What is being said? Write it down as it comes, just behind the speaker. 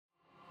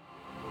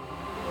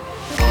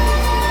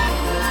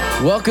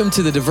Welcome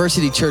to the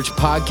Diversity Church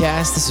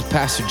podcast. This is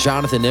Pastor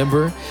Jonathan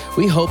Ember.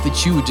 We hope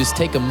that you would just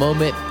take a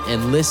moment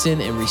and listen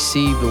and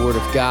receive the word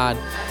of God.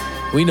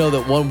 We know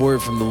that one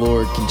word from the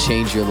Lord can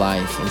change your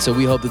life. And so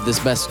we hope that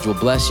this message will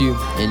bless you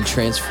and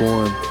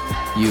transform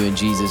you in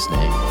Jesus'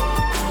 name.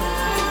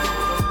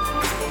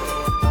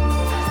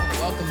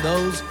 Welcome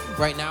those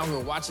right now who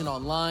are watching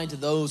online, to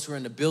those who are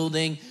in the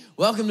building.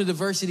 Welcome to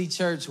Diversity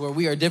Church, where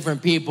we are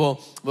different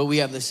people, but we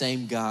have the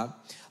same God.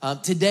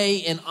 Today,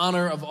 in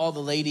honor of all the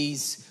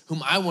ladies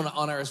whom I want to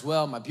honor as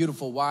well, my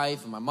beautiful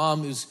wife and my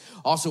mom who's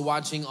also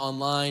watching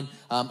online,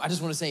 I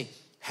just want to say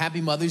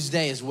happy Mother's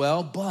Day as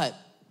well. But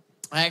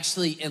I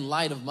actually, in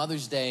light of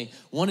Mother's Day,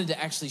 wanted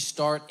to actually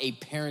start a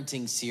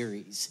parenting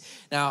series.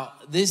 Now,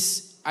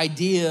 this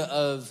idea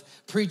of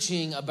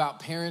preaching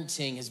about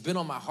parenting has been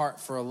on my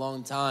heart for a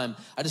long time.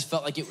 I just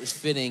felt like it was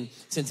fitting,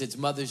 since it's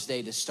Mother's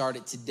Day, to start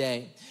it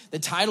today. The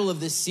title of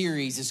this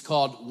series is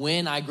called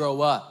When I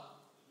Grow Up.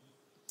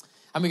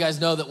 How many of you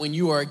guys know that when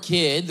you are a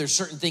kid, there's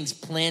certain things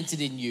planted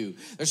in you?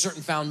 There's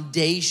certain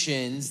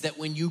foundations that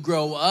when you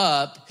grow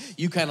up,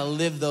 you kind of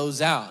live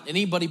those out.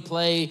 Anybody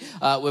play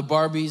with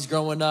Barbies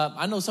growing up?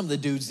 I know some of the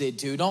dudes did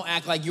too. Don't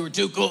act like you were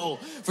too cool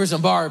for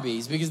some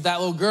Barbies, because that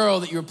little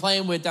girl that you were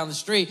playing with down the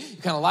street, you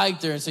kind of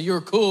liked her, and so you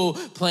were cool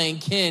playing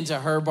kin to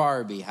her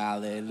Barbie.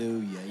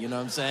 Hallelujah. You know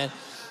what I'm saying?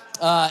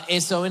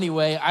 And so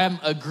anyway, I'm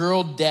a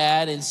girl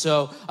dad, and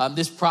so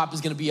this prop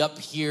is going to be up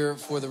here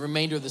for the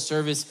remainder of the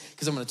service,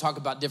 because I'm going to talk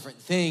about different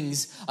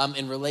things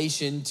in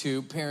relation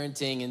to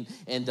parenting,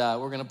 and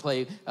we're going to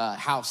play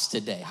house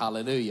today.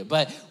 Hallelujah.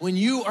 But when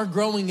you are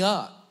growing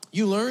up,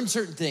 you learn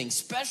certain things,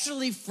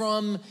 especially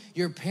from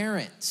your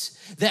parents,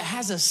 that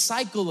has a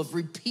cycle of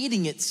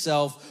repeating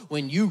itself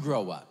when you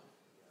grow up.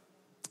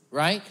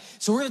 Right?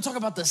 So we're going to talk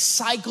about the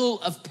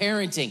cycle of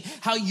parenting,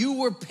 how you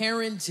were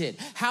parented,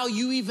 how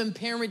you even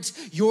parent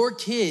your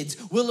kids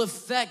will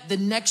affect the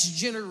next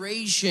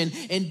generation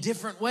in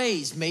different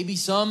ways, maybe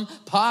some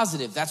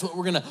positive. That's what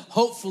we're going to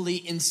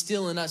hopefully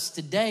instill in us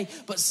today.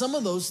 But some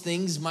of those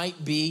things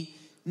might be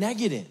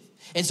negative.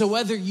 And so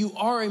whether you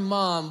are a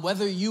mom,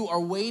 whether you are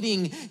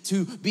waiting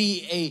to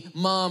be a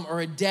mom or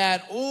a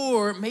dad,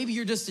 or maybe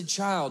you're just a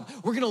child,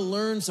 we're going to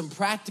learn some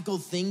practical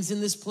things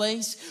in this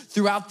place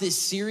throughout this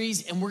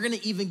series. And we're going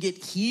to even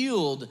get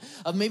healed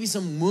of maybe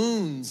some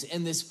wounds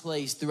in this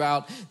place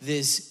throughout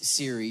this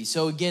series.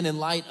 So again, in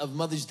light of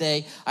Mother's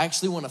Day, I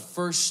actually want to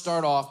first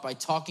start off by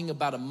talking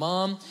about a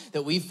mom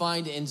that we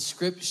find in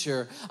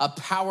Scripture, a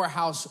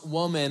powerhouse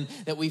woman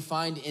that we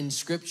find in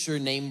Scripture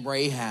named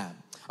Rahab.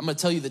 I'm going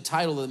to tell you the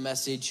title of the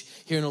message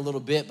here in a little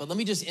bit, but let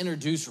me just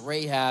introduce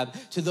Rahab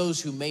to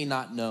those who may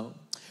not know.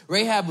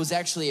 Rahab was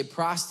actually a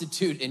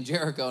prostitute in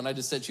Jericho, and I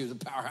just said she was a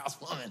powerhouse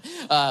woman.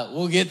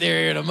 We'll get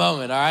there in a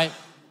moment, all right?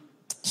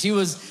 She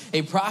was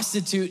a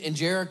prostitute in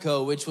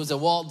Jericho, which was a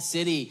walled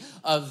city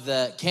of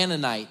the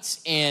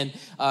Canaanites. And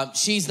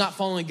she's not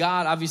following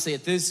God, obviously,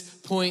 at this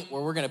point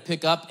where we're going to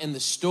pick up in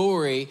the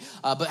story,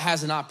 but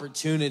has an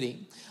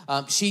opportunity.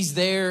 She's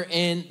there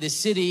in the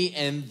city,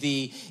 and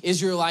the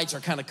Israelites are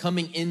kind of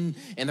coming in,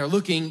 and they're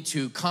looking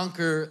to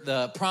conquer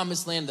the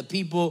promised land, the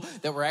people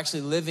that were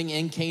actually living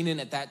in Canaan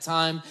at that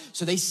time.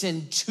 So they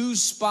send 2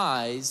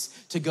 spies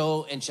to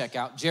go and check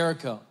out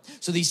Jericho.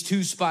 So these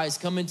 2 spies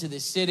come into the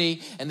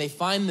city, and they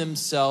find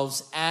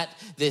themselves at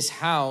this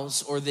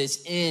house, or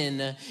this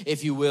inn,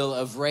 if you will,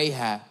 of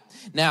Rahab.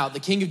 Now,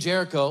 the king of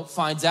Jericho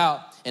finds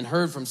out and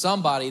heard from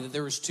somebody that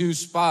there was 2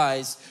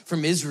 spies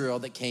from Israel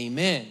that came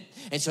in.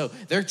 And so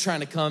they're trying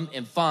to come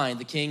and find,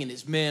 the king and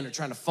his men are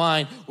trying to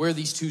find where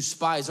these 2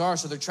 spies are.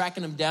 So they're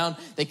tracking them down.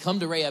 They come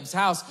to Rahab's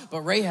house,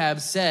 but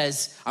Rahab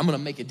says, I'm going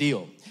to make a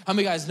deal. How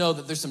many of you guys know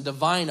that there's some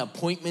divine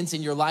appointments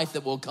in your life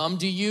that will come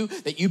to you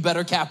that you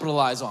better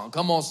capitalize on?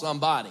 Come on,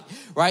 somebody,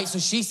 right? So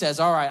she says,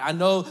 all right, I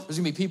know there's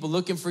going to be people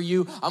looking for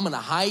you. I'm going to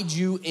hide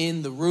you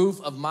in the roof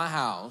of my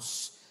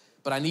house,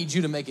 but I need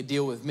you to make a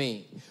deal with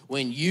me.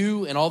 When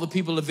you and all the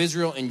people of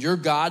Israel and your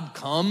God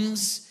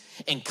comes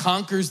and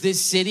conquers this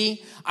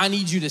city, I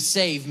need you to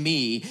save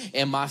me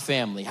and my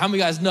family. How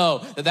many of you guys know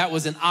that that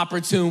was an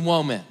opportune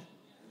woman?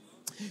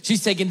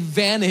 She's taking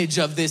advantage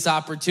of this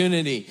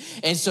opportunity.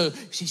 And so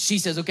she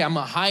says, okay, I'm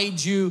going to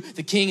hide you.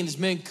 The king and his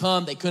men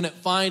come. They couldn't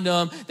find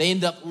them. They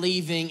end up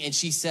leaving. And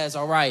she says,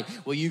 all right,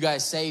 well, you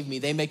guys save me.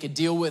 They make a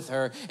deal with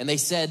her. And they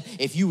said,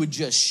 if you would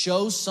just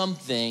show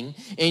something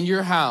in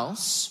your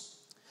house,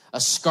 a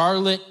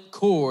scarlet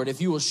cord,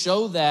 if you will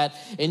show that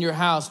in your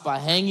house by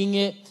hanging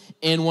it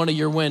in one of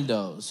your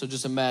windows. So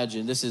just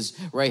imagine, this is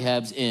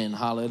Rahab's inn.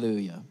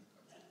 Hallelujah.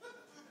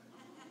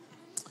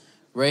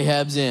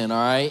 Rahab's inn, all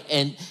right?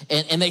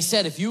 And they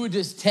said, if you would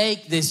just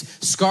take this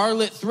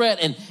scarlet thread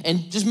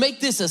and just make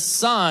this a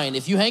sign,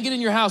 if you hang it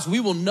in your house, we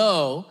will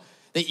know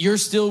that you're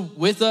still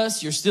with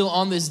us, you're still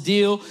on this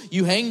deal.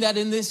 You hang that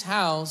in this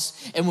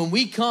house, and when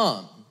we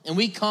come and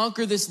we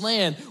conquer this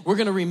land, we're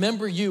going to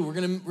remember you. We're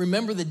going to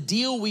remember the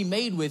deal we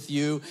made with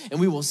you, and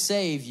we will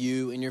save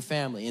you and your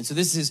family. And so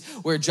this is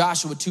where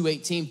Joshua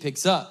 2:18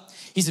 picks up.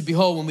 He said,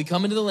 behold, when we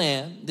come into the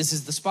land, this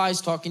is the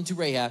spies talking to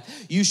Rahab,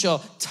 you shall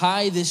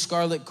tie this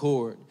scarlet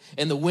cord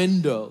in the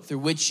window through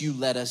which you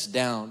let us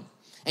down.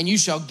 And you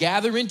shall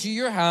gather into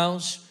your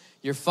house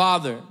your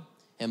father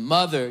and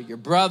mother, your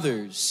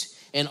brothers,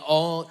 and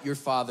all your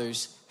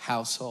father's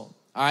household.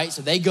 All right,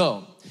 so they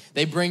go.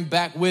 They bring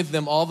back with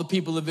them all the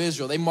people of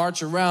Israel. They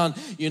march around,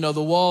 the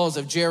walls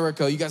of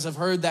Jericho. You guys have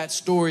heard that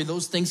story.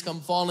 Those things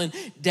come falling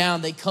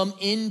down. They come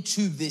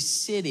into this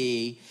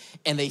city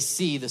and they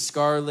see the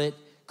scarlet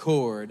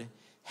cord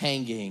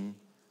hanging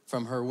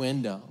from her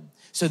window.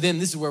 So then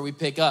this is where we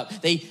pick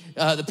up.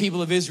 The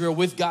people of Israel,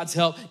 with God's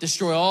help,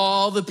 destroy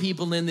all the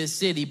people in this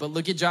city. But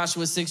look at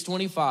Joshua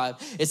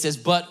 6:25. It says,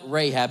 but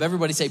Rahab.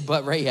 Everybody say,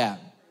 but Rahab.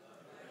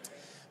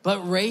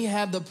 But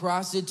Rahab the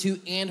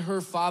prostitute and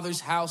her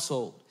father's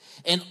household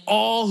and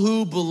all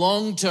who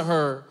belonged to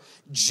her,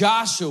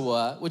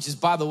 Joshua, which is,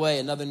 by the way,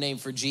 another name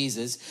for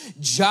Jesus,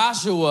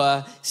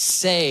 Joshua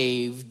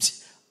saved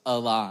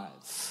alive.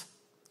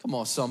 Come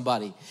on,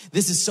 somebody.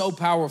 This is so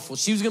powerful.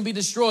 She was going to be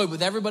destroyed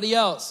with everybody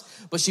else,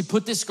 but she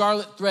put this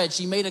scarlet thread.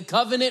 She made a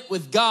covenant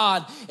with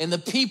God and the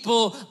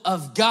people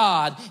of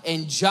God,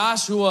 and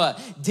Joshua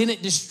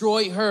didn't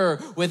destroy her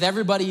with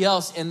everybody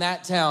else in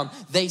that town.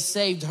 They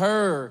saved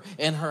her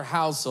and her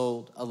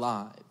household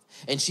alive.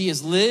 And she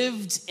has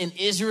lived in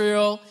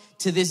Israel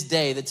to this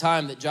day, the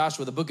time that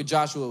the book of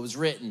Joshua was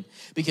written,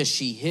 because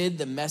she hid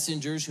the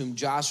messengers whom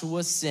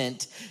Joshua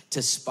sent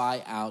to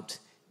spy out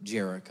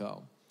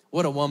Jericho.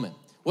 What a woman.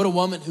 What a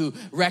woman who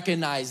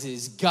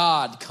recognizes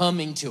God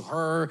coming to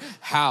her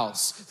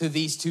house through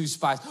these two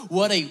spies.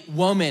 What a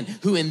woman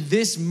who in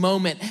this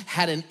moment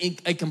had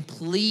a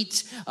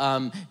complete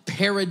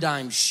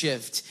paradigm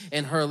shift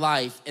in her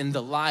life, in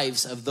the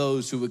lives of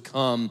those who would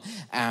come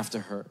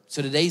after her.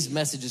 So today's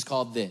message is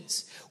called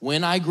this: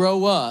 when I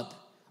grow up,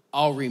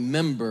 I'll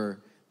remember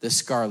the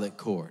scarlet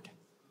cord.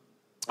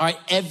 All right,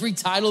 every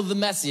title of the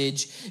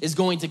message is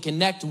going to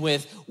connect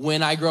with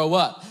when I grow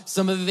up.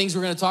 Some of the things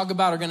we're going to talk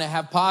about are going to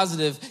have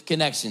positive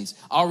connections.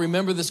 I'll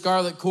remember the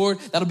scarlet cord.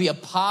 That'll be a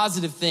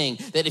positive thing,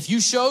 that if you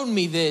showed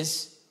me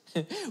this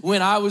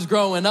when I was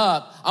growing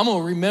up, I'm going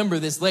to remember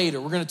this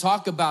later. We're going to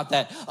talk about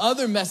that.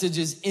 Other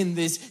messages in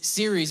this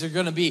series are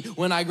going to be,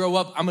 when I grow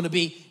up, I'm going to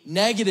be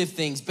negative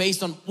things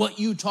based on what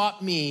you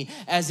taught me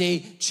as a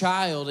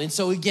child. And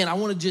so again, I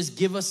want to just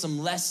give us some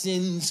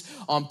lessons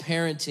on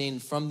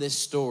parenting from this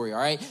story,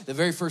 all right? The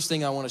very first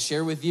thing I want to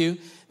share with you,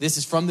 this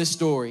is from this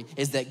story,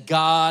 is that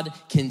God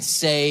can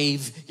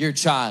save your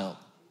child.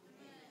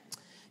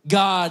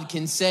 God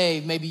can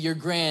save maybe your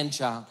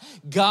grandchild.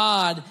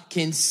 God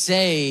can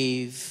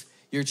save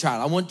your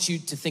child. I want you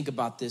to think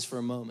about this for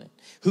a moment.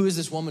 Who is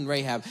this woman,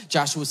 Rahab?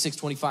 Joshua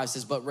 6:25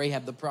 says, but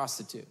Rahab the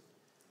prostitute.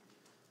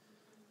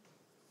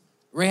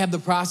 Rahab the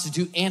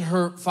prostitute and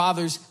her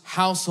father's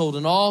household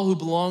and all who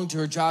belonged to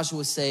her,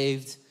 Joshua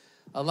saved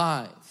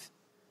alive.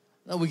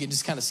 Now we can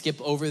just kind of skip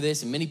over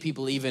this, and many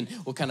people even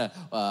will kind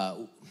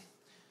of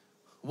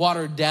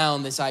watered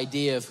down this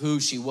idea of who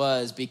she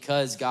was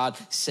because God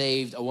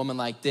saved a woman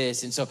like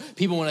this. And so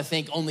people want to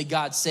think only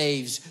God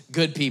saves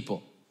good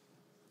people.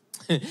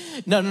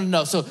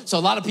 No. So a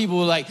lot of people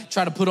will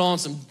try to put on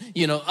some,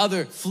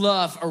 other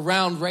fluff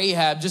around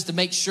Rahab just to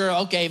make sure,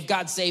 okay, if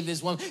God saved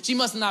this woman, she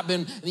must have not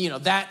been,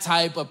 that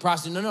type of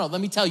prostitute. No. Let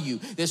me tell you,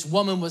 this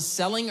woman was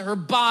selling her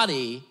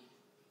body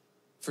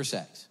for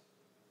sex,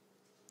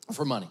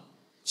 for money.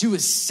 She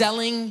was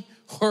selling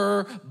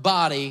her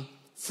body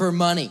for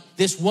money.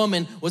 This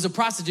woman was a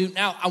prostitute.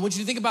 Now, I want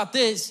you to think about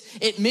this.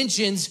 It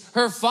mentions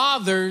her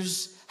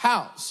father's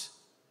house.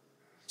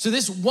 So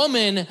this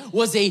woman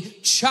was a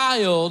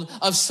child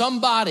of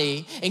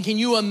somebody, and can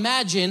you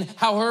imagine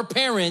how her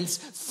parents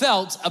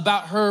felt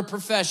about her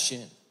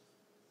profession?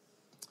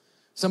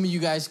 Some of you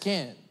guys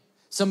can.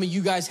 Some of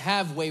you guys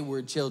have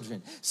wayward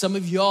children. Some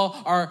of y'all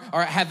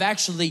have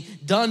actually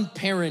done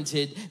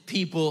parented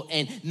people,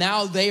 and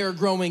now they are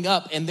growing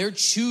up and they're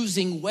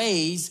choosing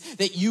ways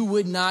that you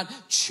would not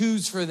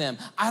choose for them.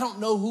 I don't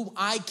know who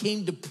I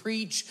came to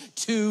preach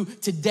to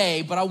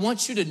today, but I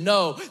want you to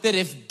know that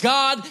if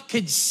God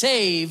could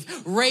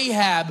save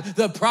Rahab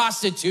the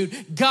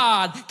prostitute,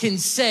 God can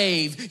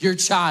save your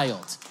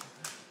child.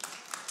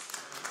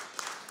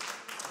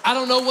 I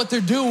don't know what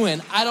they're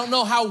doing. I don't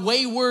know how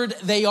wayward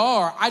they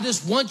are. I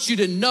just want you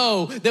to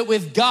know that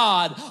with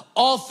God,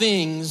 all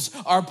things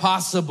are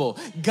possible.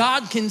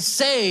 God can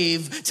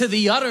save to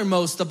the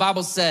uttermost, the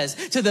Bible says,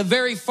 to the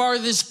very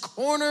farthest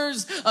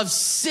corners of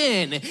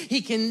sin.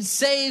 He can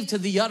save to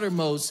the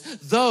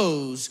uttermost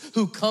those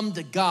who come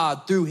to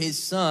God through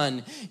his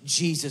son,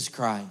 Jesus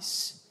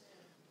Christ.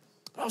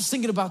 I was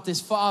thinking about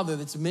this father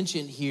that's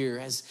mentioned here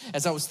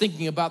as I was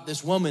thinking about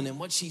this woman and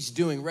what she's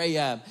doing,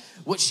 Rahab,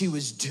 what she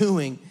was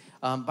doing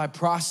by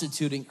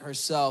prostituting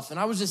herself. And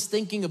I was just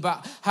thinking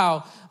about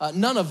how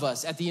none of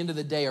us at the end of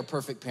the day are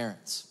perfect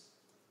parents.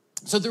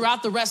 So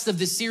throughout the rest of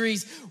this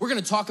series, we're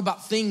going to talk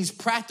about things,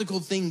 practical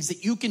things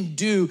that you can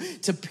do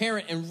to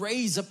parent and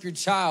raise up your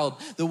child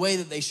the way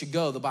that they should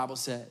go, the Bible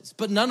says.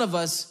 But none of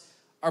us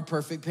are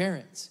perfect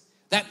parents.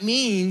 That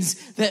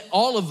means that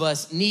all of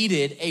us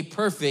needed a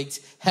perfect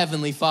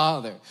heavenly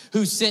Father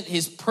who sent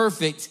his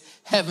perfect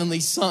heavenly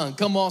Son.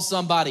 Come on,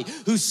 somebody,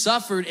 who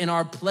suffered in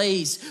our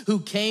place, who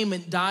came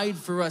and died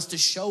for us to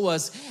show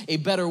us a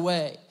better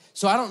way.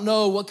 So I don't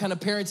know what kind of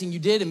parenting you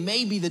did, and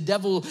maybe the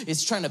devil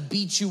is trying to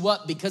beat you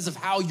up because of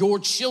how your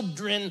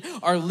children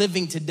are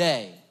living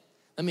today.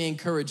 Let me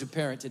encourage a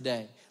parent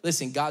today.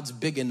 Listen, God's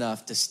big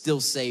enough to still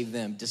save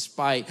them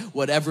despite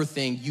whatever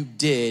thing you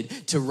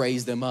did to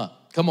raise them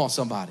up. Come on,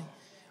 somebody.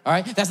 All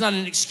right, that's not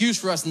an excuse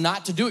for us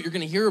not to do it. You're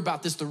going to hear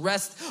about this the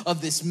rest of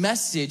this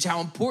message,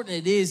 how important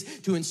it is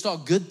to install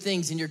good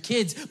things in your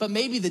kids. But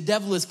maybe the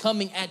devil is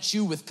coming at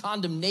you with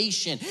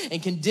condemnation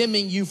and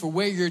condemning you for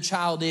where your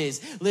child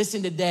is.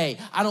 Listen today,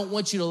 I don't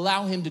want you to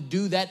allow him to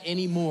do that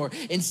anymore.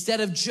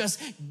 Instead of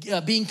just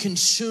being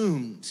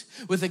consumed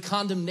with the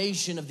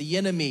condemnation of the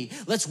enemy,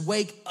 let's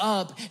wake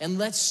up and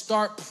let's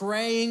start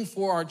praying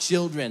for our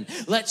children.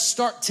 Let's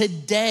start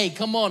today.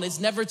 Come on, it's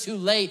never too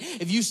late.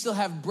 If you still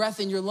have breath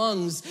in your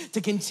lungs,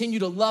 to continue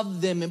to love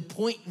them and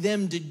point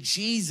them to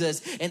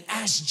Jesus and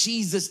ask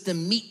Jesus to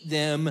meet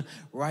them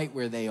right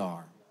where they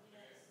are.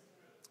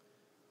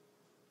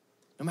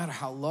 No matter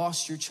how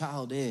lost your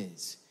child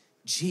is,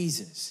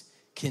 Jesus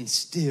can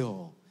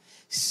still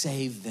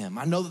save them.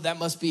 I know that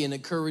must be an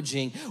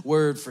encouraging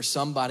word for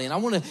somebody, and I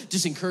want to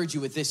just encourage you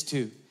with this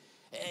too.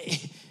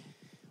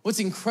 What's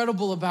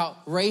incredible about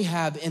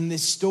Rahab in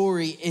this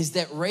story is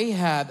that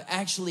Rahab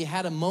actually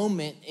had a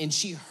moment and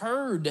she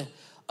heard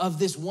of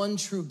this one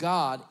true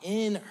God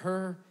in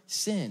her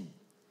sin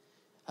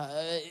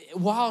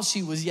while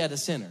she was yet a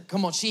sinner.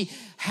 Come on, she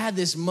had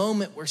this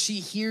moment where she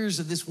hears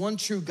of this one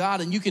true God,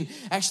 and you can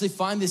actually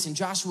find this in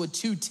Joshua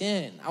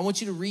 2:10. I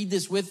want you to read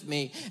this with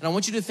me, and I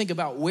want you to think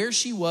about where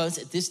she was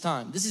at this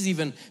time. This is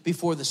even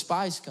before the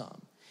spies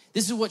come.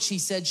 This is what she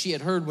said she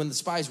had heard when the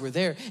spies were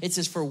there. It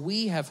says, "For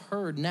we have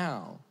heard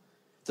now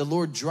the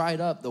Lord dried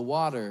up the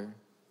water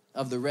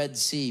of the Red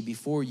Sea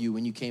before you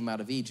when you came out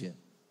of Egypt."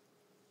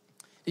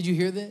 Did you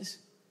hear this?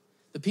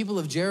 The people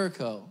of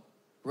Jericho,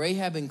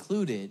 Rahab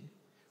included,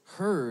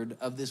 heard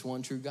of this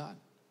one true God.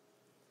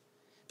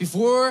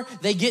 Before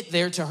they get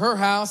there to her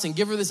house and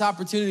give her this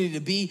opportunity to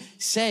be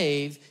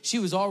saved, she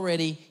was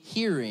already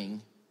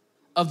hearing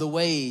of the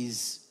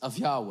ways of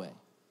Yahweh.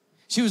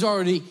 She was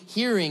already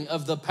hearing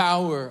of the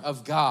power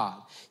of God.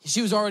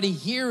 She was already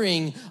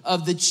hearing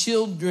of the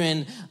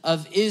children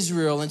of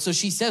Israel. And so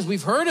she says,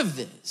 we've heard of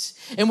this.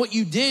 And what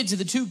you did to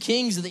the two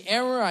kings of the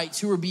Amorites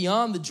who were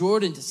beyond the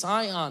Jordan, to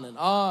Sihon and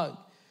Og,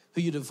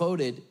 who you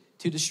devoted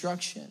to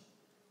destruction.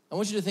 I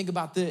want you to think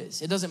about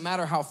this. It doesn't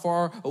matter how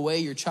far away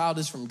your child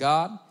is from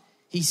God.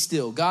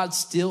 God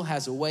still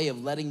has a way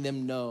of letting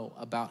them know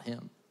about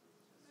him.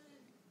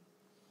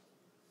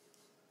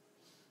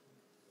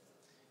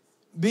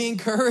 Be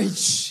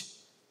encouraged.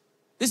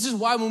 This is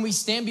why when we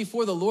stand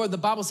before the Lord, the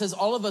Bible says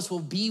all of us will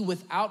be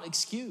without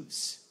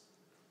excuse.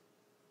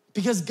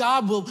 Because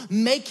God will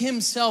make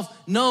himself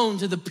known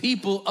to the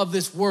people of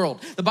this world.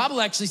 The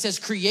Bible actually says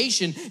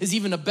creation is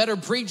even a better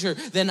preacher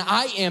than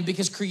I am,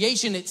 because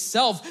creation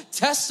itself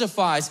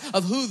testifies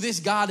of who this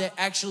God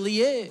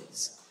actually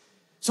is.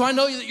 So I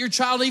know that your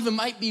child even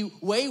might be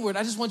wayward.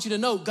 I just want you to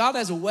know God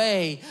has a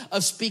way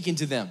of speaking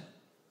to them.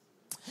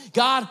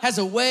 God has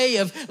a way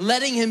of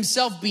letting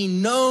himself be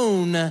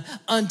known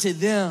unto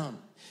them.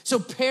 So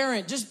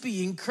parent, just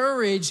be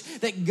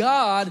encouraged that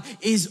God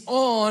is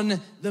on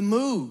the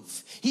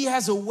move. He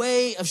has a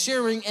way of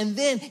sharing, and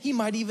then he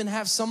might even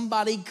have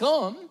somebody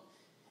come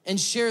and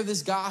share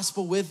this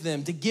gospel with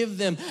them, to give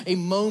them a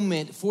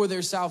moment for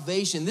their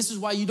salvation. This is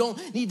why you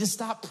don't need to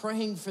stop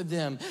praying for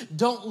them.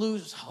 Don't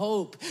lose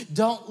hope.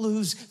 Don't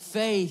lose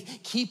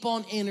faith. Keep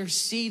on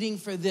interceding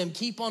for them.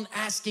 Keep on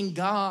asking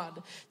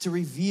God to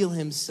reveal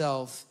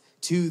himself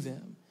to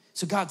them.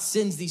 So God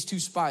sends these two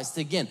spies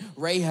to, again,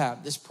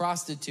 Rahab, this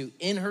prostitute,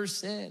 in her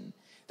sin.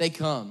 They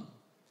come,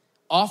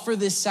 offer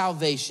this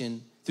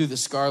salvation through the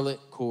scarlet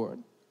cord.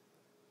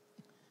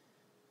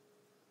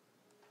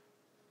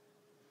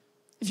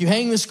 If you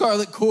hang the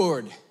scarlet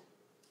cord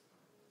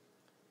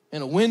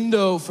in a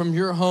window from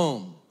your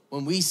home,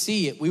 when we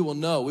see it, we will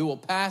know. We will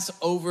pass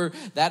over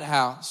that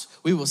house.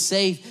 We will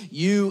save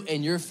you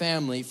and your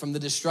family from the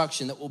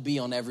destruction that will be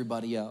on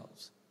everybody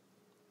else.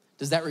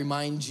 Does that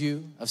remind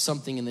you of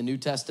something in the New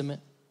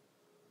Testament?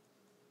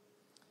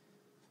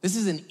 This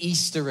is an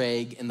Easter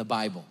egg in the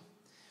Bible.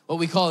 What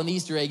we call an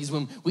Easter egg is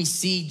when we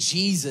see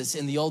Jesus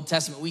in the Old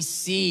Testament. We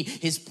see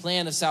his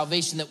plan of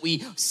salvation that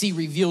we see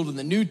revealed in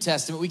the New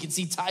Testament. We can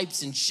see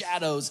types and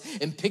shadows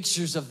and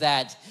pictures of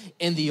that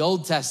in the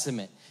Old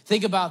Testament.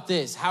 Think about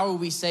this. How are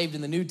we saved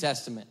in the New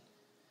Testament?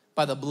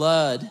 By the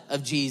blood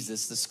of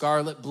Jesus, the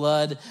scarlet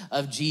blood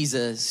of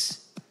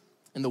Jesus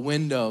in the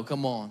window,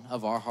 come on,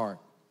 of our heart.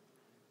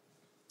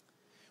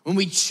 When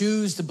we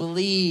choose to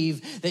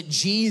believe that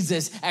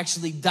Jesus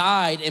actually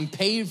died and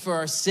paid for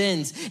our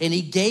sins, and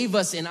he gave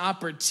us an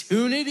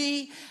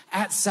opportunity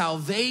at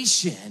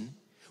salvation,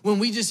 when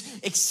we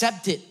just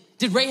accept it.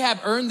 Did Rahab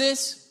earn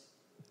this?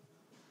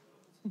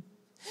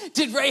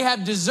 Did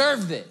Rahab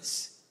deserve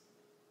this?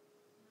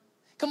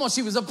 Come on,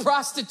 she was a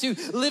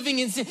prostitute living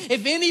in sin.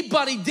 If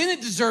anybody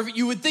didn't deserve it,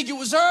 you would think it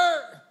was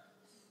her.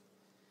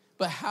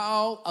 But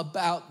how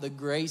about the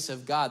grace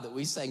of God that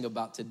we sang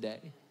about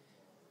today?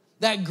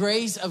 That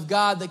grace of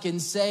God that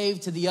can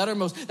save to the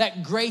uttermost.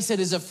 That grace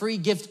that is a free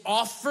gift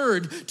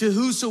offered to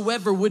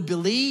whosoever would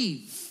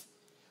believe.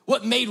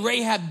 What made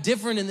Rahab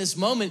different in this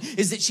moment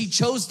is that she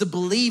chose to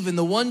believe in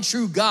the one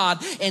true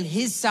God and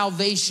his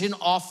salvation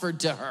offered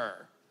to her.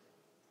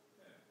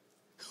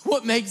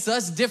 What makes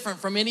us different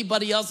from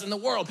anybody else in the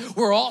world?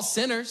 We're all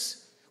sinners.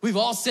 We've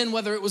all sinned,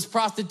 whether it was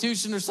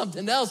prostitution or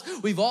something else.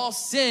 We've all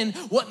sinned.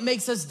 What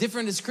makes us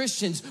different as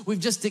Christians? We've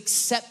just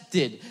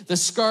accepted the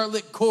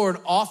scarlet cord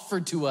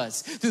offered to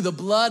us through the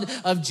blood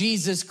of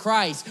Jesus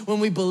Christ. When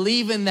we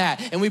believe in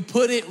that and we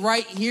put it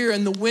right here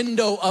in the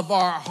window of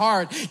our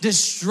heart,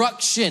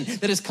 destruction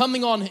that is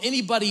coming on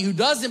anybody who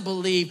doesn't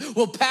believe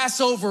will pass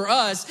over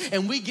us,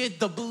 and we get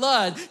the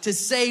blood to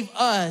save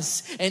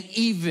us and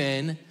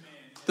even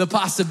the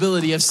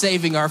possibility of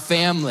saving our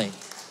family.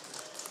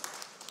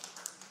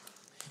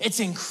 It's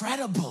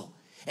incredible.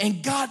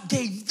 And God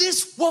gave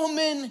this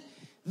woman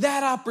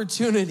that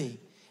opportunity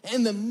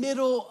in the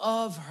middle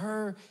of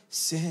her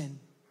sin.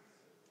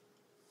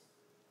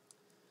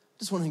 I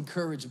just want to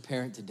encourage a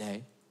parent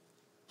today.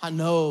 I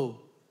know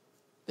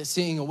that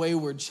seeing a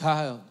wayward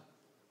child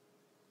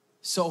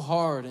is so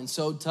hard and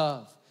so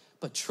tough,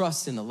 but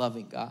trust in a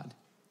loving God.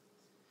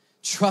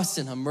 Trust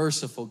in a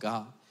merciful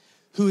God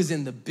who is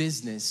in the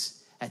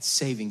business at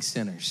saving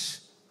sinners.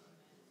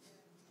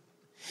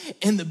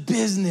 In the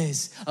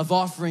business of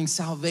offering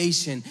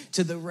salvation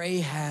to the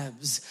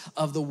Rahabs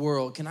of the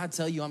world. Can I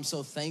tell you, I'm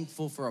so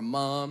thankful for a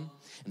mom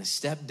and a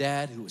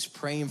stepdad who was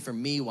praying for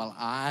me while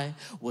I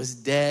was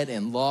dead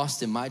and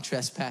lost in my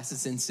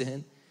trespasses and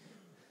sin.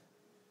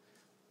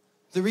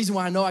 The reason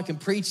why I know I can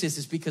preach this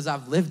is because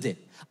I've lived it.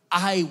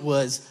 I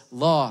was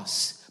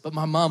lost, but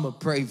my mama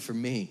prayed for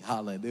me.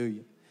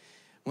 Hallelujah.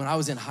 When I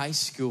was in high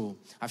school,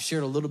 I've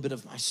shared a little bit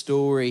of my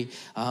story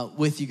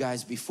with you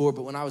guys before,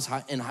 but when I was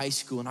in high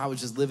school and I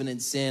was just living in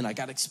sin, I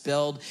got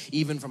expelled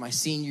even from my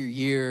senior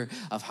year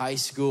of high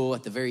school.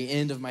 At the very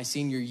end of my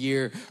senior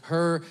year,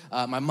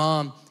 my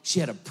mom,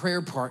 she had a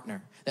prayer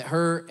partner that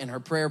her and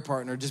her prayer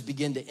partner just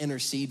began to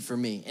intercede for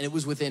me. And it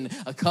was within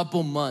a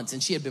couple months.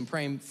 And she had been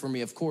praying for me,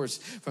 of course,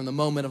 from the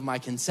moment of my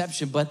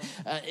conception. But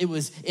it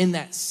was in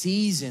that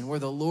season where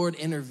the Lord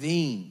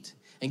intervened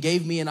and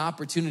gave me an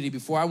opportunity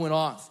before I went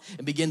off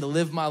and began to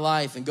live my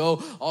life and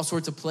go all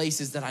sorts of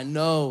places that I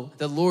know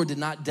the Lord did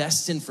not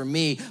destine for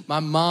me.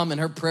 My mom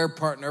and her prayer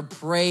partner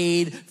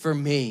prayed for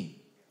me.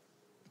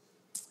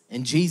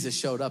 And Jesus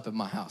showed up at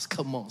my house.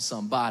 Come on,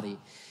 somebody.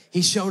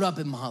 He showed up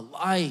in my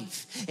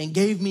life and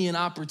gave me an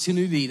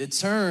opportunity to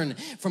turn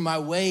from my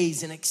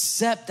ways and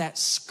accept that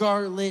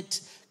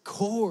scarlet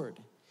cord.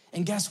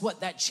 And guess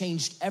what? That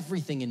changed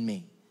everything in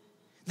me.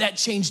 That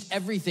changed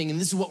everything. And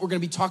this is what we're going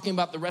to be talking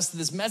about the rest of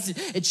this message.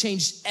 It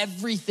changed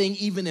everything,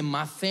 even in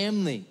my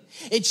family.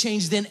 It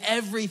changed then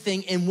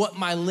everything in what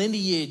my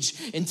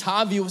lineage in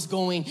Tavia was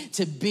going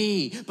to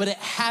be. But it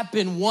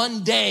happened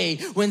one day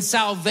when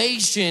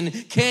salvation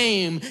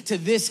came to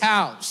this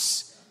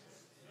house,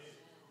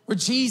 where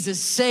Jesus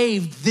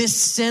saved this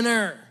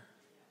sinner.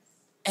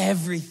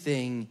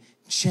 Everything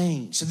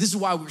changed. So this is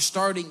why we're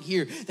starting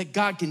here, that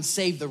God can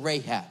save the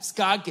Rahabs.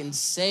 God can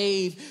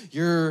save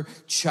your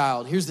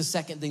child. Here's the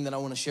second thing that I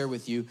want to share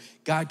with you.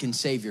 God can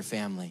save your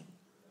family.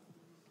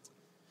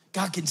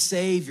 God can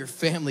save your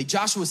family.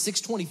 Joshua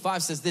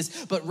 6:25 says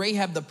this, but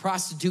Rahab the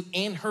prostitute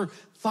and her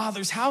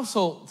father's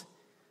household.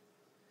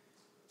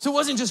 So it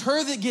wasn't just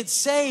her that gets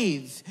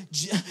saved.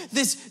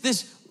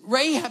 This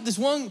Rahab, this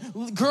one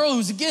girl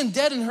who's again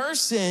dead in her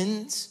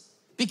sins,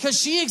 because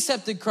she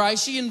accepted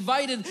Christ, she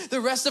invited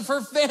the rest of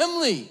her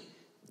family,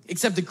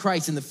 accepted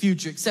Christ in the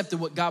future, accepted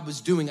what God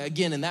was doing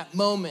again in that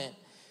moment.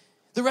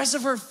 The rest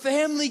of her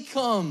family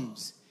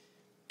comes,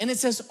 and it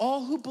says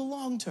all who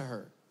belong to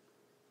her.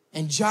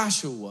 And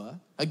Joshua,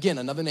 again,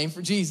 another name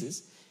for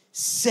Jesus,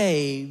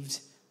 saved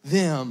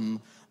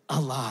them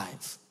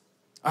alive.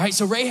 All right,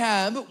 so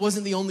Rahab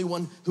wasn't the only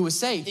one who was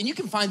saved. And you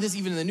can find this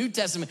even in the New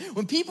Testament.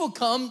 When people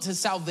come to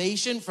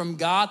salvation from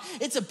God,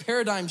 it's a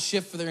paradigm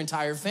shift for their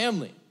entire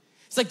family.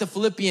 It's like the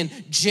Philippian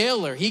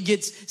jailer. He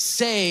gets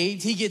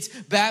saved, he gets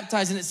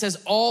baptized, and it says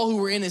all who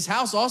were in his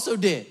house also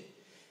did.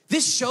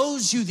 This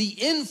shows you the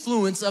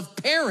influence of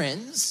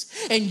parents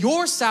and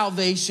your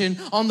salvation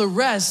on the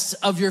rest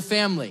of your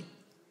family,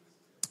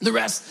 the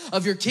rest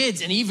of your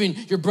kids, and even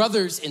your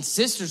brothers and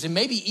sisters, and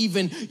maybe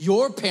even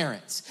your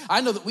parents.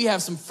 I know that we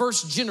have some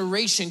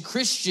first-generation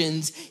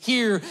Christians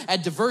here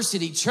at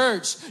Diversity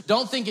Church.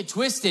 Don't think it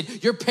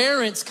twisted. Your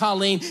parents,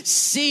 Colleen,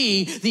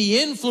 see the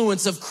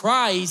influence of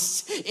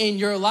Christ in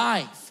your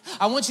life.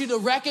 I want you to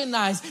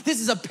recognize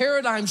this is a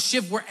paradigm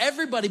shift where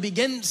everybody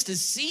begins to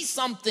see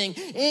something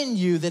in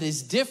you that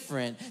is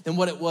different than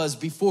what it was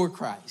before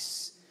Christ.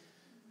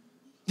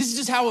 This is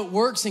just how it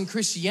works in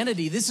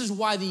Christianity. This is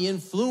why the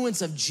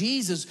influence of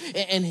Jesus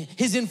and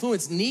his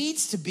influence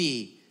needs to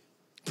be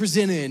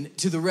presented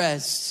to the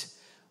rest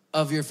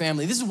of your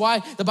family. This is why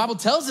the Bible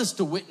tells us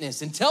to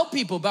witness and tell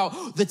people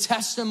about the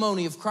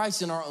testimony of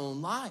Christ in our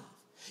own life.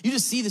 You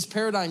just see this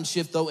paradigm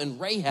shift though in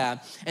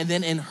Rahab and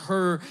then in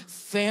her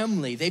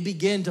family. They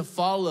begin to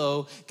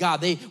follow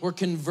God. They were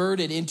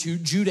converted into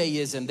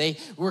Judaism. They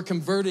were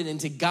converted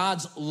into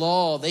God's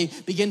law. They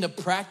began to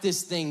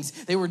practice things.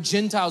 They were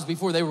Gentiles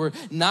before. They were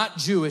not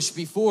Jewish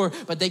before,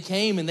 but they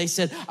came and they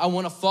said, I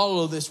want to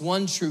follow this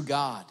one true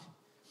God.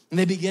 And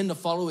they began to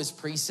follow his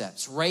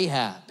precepts.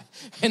 Rahab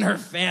and her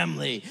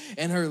family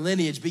and her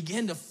lineage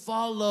began to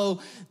follow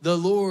the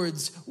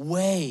Lord's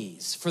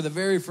ways for the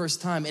very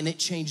first time, and it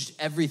changed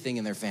everything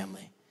in their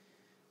family.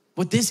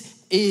 What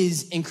this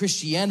is in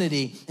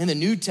Christianity, in the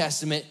New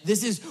Testament,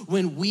 this is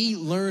when we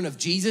learn of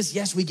Jesus.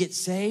 Yes, we get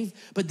saved,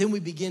 but then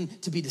we begin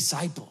to be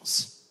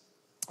disciples.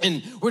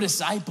 And we're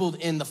discipled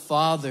in the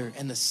Father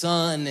and the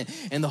Son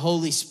and the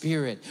Holy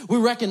Spirit.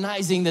 We're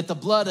recognizing that the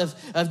blood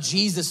of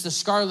Jesus, the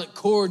scarlet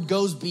cord,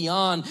 goes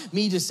beyond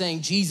me just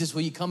saying, Jesus,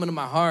 will you come into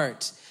my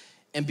heart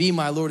and be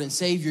my Lord and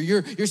Savior?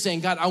 You're saying,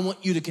 God, I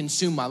want you to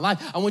consume my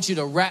life. I want you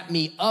to wrap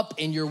me up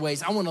in your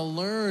ways. I want to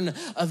learn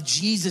of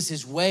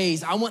Jesus'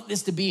 ways. I want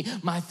this to be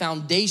my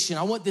foundation.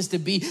 I want this to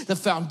be the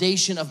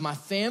foundation of my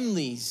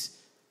family's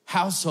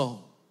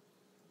household.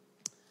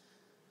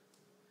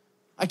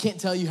 I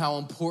can't tell you how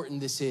important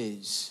this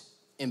is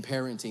in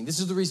parenting. This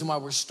is the reason why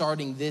we're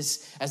starting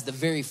this as the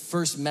very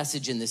first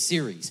message in this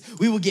series.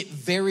 We will get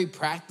very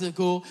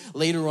practical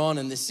later on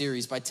in this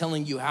series by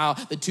telling you how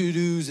the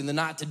to-dos and the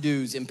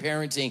not-to-dos in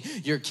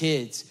parenting your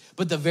kids.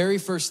 But the very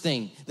first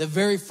thing, the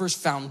very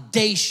first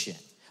foundation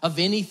of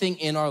anything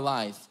in our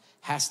life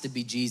has to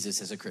be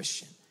Jesus as a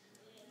Christian.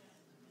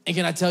 And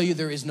can I tell you,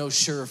 there is no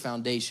sure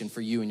foundation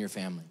for you and your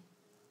family.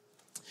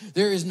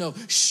 There is no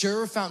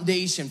sure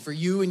foundation for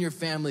you and your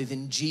family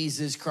than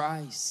Jesus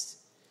Christ.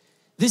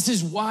 This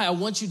is why I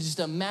want you to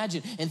just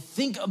imagine and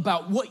think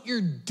about what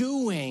you're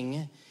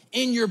doing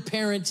in your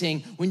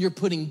parenting when you're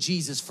putting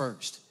Jesus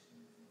first.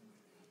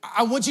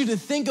 I want you to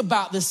think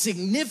about the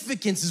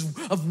significance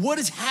of what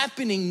is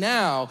happening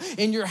now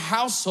in your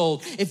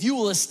household if you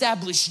will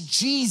establish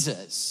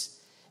Jesus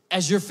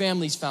as your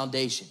family's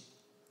foundation.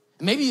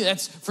 Maybe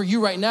that's for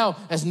you right now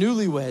as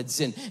newlyweds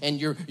and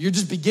you're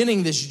just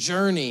beginning this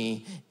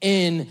journey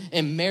in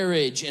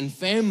marriage and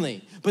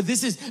family. But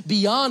this is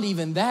beyond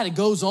even that. It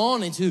goes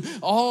on into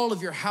all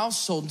of your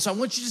household. And so I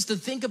want you just to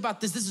think about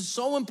this. This is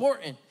so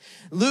important.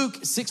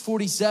 Luke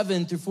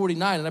 6:47 through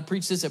 49, and I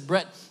preached this at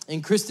Brett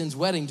and Kristen's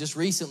wedding just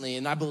recently,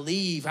 and I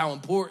believe how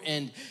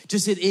important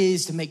just it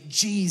is to make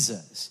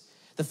Jesus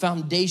the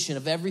foundation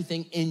of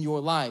everything in your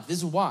life. This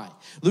is why.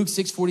 Luke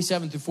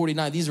 6:47 through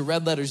 49, these are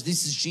red letters.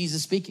 This is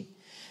Jesus speaking.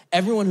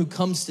 Everyone who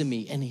comes to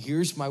me and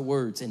hears my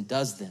words and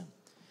does them,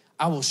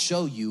 I will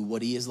show you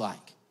what he is like.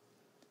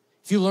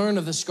 If you learn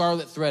of the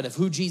scarlet thread of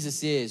who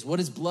Jesus is, what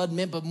his blood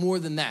meant, but more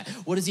than that,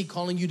 what is he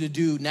calling you to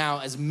do now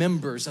as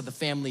members of the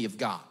family of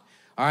God?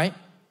 All right?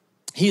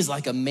 He is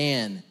like a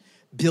man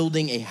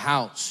building a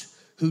house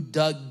who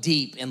dug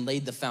deep and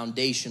laid the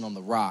foundation on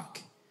the rock.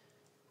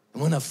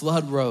 And when a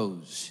flood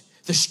rose,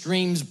 the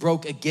streams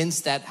broke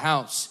against that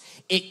house.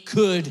 It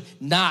could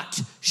not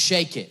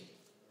shake it.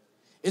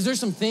 Is there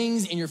some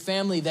things in your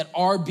family that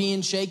are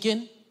being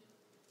shaken?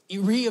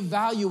 You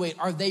reevaluate,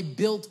 are they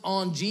built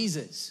on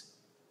Jesus?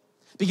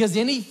 Because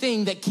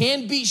anything that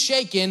can be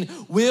shaken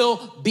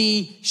will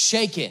be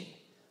shaken.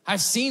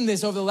 I've seen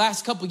this over the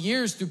last couple of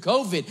years through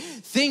COVID.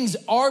 Things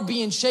are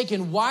being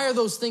shaken. Why are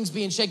those things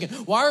being shaken?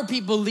 Why are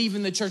people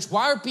leaving the church?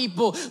 Why are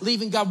people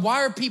leaving God?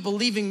 Why are people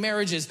leaving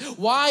marriages?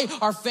 Why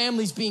are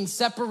families being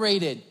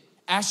separated?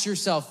 Ask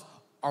yourself,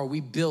 are we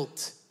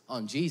built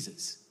on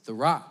Jesus, the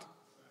rock?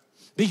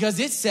 Because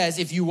it says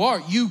if you are,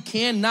 you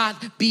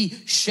cannot be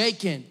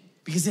shaken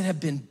because it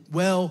had been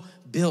well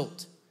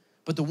built.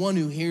 But the one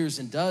who hears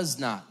and does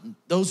not,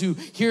 those who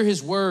hear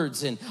his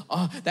words and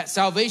that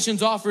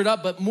salvation's offered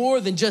up, but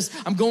more than just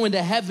I'm going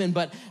to heaven,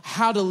 but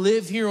how to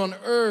live here on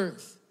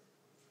earth.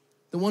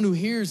 The one who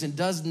hears and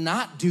does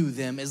not do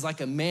them is like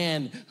a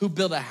man who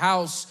built a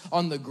house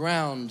on the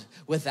ground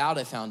without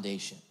a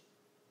foundation.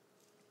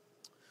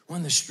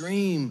 When the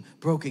stream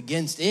broke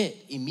against it,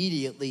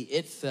 immediately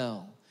it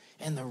fell,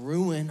 and the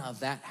ruin of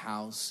that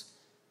house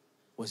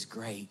was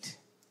great.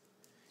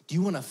 Do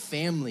you want a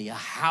family, a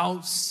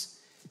house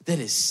that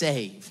is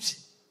saved?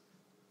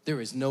 There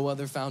is no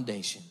other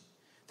foundation.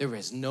 There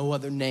is no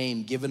other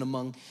name given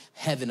among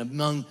heaven,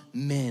 among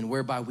men,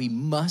 whereby we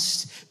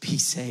must be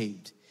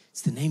saved.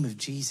 It's the name of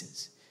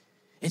Jesus.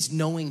 It's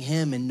knowing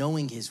him and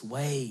knowing his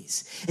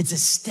ways. It's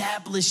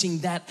establishing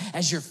that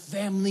as your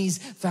family's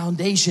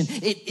foundation.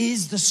 It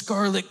is the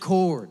scarlet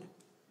cord.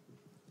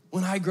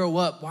 When I grow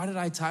up, why did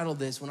I title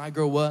this? When I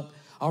grow up,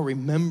 I'll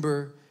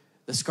remember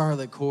the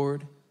scarlet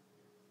cord.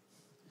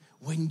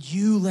 When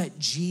you let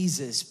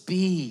Jesus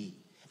be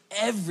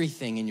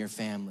everything in your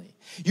family,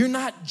 you're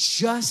not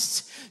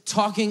just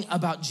talking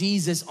about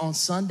Jesus on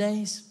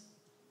Sundays.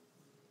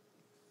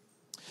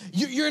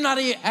 You're not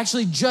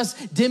actually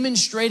just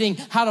demonstrating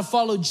how to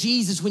follow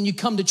Jesus when you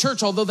come to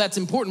church, although that's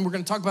important. We're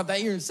going to talk about that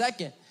here in a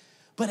second.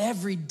 But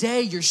every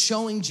day you're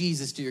showing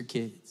Jesus to your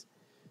kids.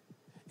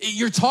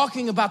 You're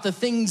talking about the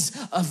things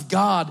of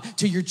God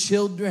to your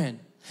children.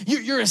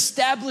 You're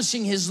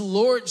establishing his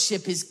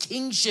lordship, his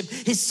kingship,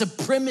 his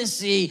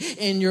supremacy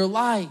in your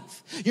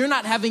life. You're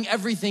not having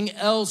everything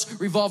else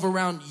revolve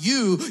around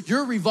you.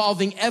 You're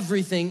revolving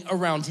everything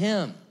around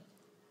him.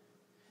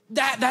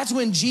 That's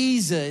when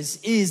Jesus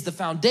is the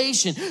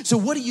foundation. So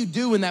what do you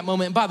do in that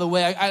moment? And by the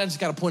way, I just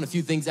got to point a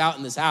few things out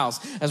in this house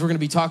as we're going to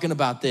be talking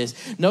about this.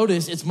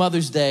 Notice it's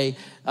Mother's Day.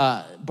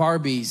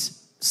 Barbie's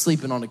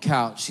sleeping on the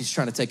couch. She's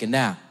trying to take a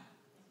nap.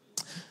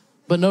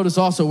 But notice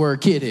also where her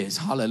kid is.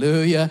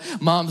 Hallelujah.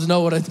 Moms know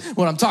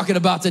what I'm talking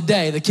about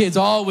today. The kid's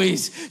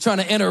always trying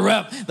to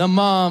interrupt the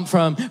mom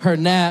from her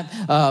nap.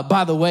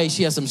 By the way,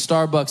 she has some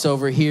Starbucks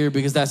over here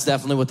because that's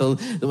definitely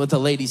what the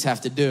ladies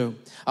have to do.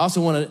 I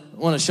also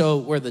want to show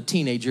where the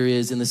teenager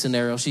is in the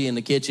scenario. She in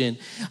the kitchen.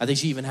 I think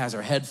she even has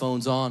her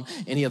headphones on.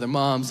 Any other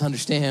moms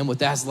understand what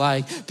that's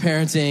like,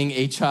 parenting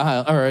a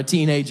child or a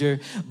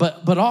teenager.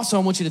 But also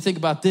I want you to think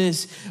about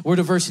this. We're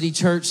Diversity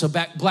Church, so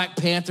Black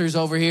Panther's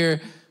over here.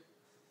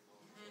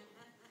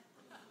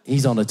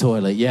 He's on the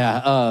toilet,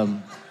 yeah.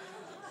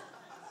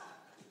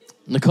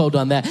 Nicole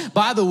done that.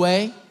 By the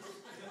way,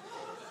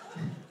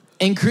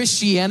 in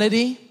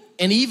Christianity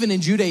and even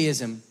in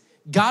Judaism,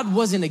 God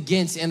wasn't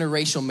against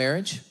interracial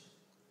marriage.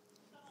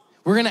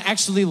 We're going to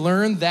actually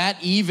learn that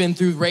even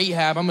through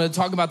Rahab. I'm going to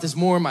talk about this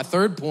more in my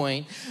third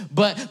point.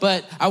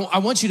 But I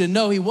want you to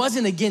know he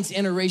wasn't against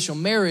interracial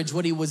marriage.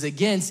 What he was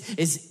against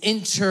is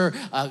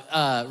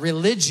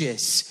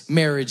religious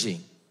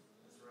marrying.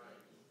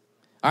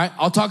 All right,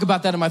 I'll talk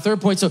about that in my third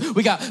point. So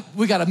we got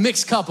a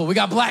mixed couple. We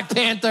got Black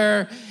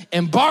Panther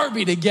and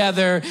Barbie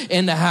together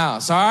in the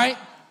house, all right?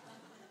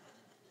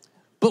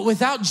 But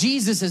without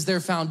Jesus as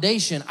their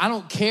foundation, I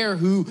don't care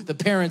who the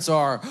parents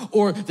are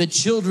or the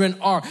children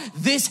are.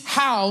 This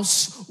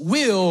house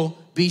will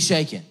be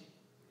shaken.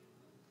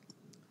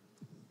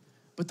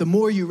 But the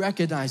more you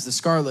recognize the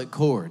scarlet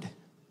cord,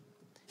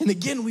 and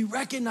again, we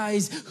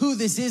recognize who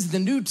this is, the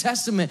New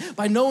Testament,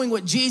 by knowing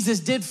what Jesus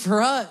did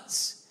for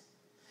us.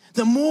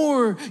 The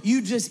more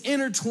you just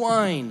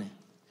intertwine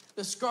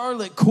the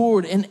scarlet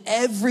cord in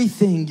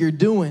everything you're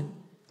doing,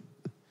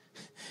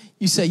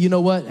 you say, you know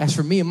what? As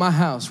for me and my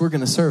house, we're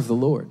going to serve the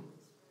Lord.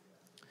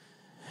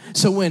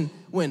 So when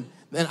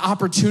an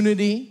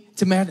opportunity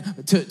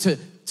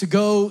to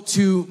go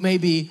to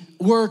maybe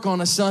work on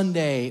a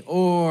Sunday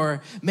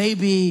or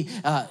maybe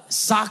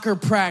soccer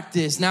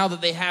practice now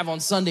that they have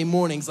on Sunday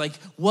mornings, like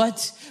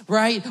what,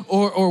 right?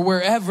 Or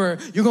wherever,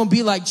 you're going to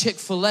be like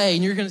Chick-fil-A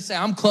and you're going to say,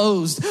 I'm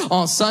closed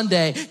on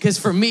Sunday because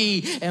for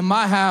me and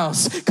my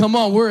house, come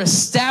on, we're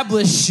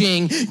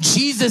establishing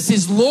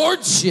Jesus'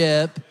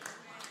 lordship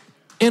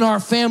in our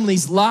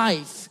family's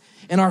life.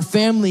 In our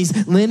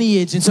family's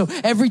lineage. And so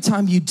every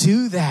time you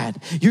do that,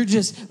 you're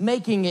just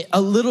making it a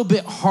little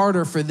bit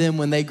harder for them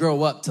when they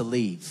grow up to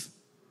leave.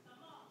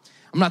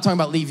 I'm not talking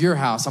about leave your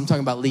house. I'm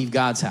talking about leave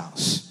God's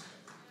house.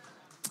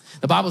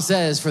 The Bible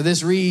says for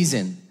this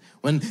reason,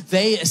 when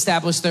they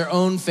establish their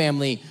own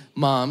family,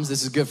 moms,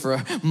 this is good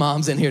for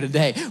moms in here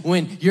today.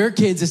 When your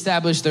kids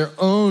establish their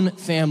own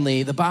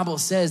family, the Bible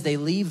says they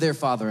leave their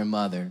father and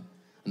mother.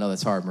 I know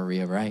that's hard,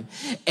 Maria, right?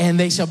 And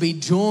they shall be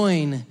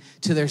joined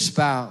to their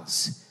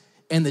spouse.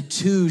 And the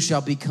two shall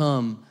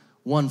become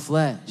one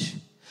flesh.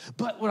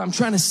 But what I'm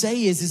trying to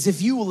say is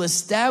if you will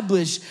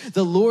establish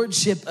the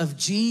lordship of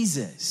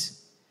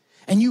Jesus,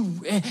 and you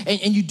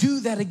do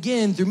that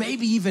again through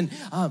maybe even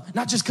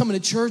not just coming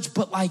to church,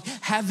 but like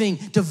having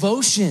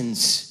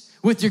devotions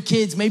with your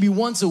kids maybe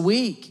once a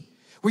week,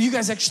 where you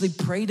guys actually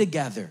pray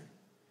together.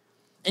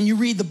 And you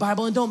read the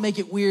Bible, and don't make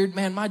it weird.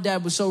 Man, my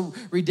dad was so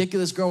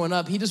ridiculous growing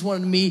up. He just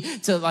wanted me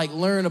to like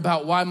learn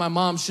about why my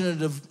mom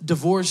shouldn't have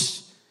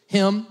divorced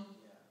him.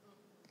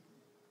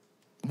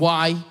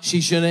 Why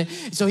she shouldn't.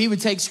 So he would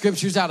take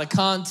scriptures out of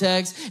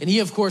context. And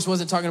he, of course,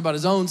 wasn't talking about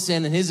his own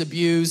sin and his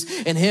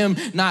abuse and him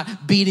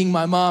not beating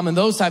my mom and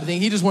those type of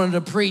things. He just wanted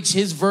to preach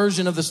his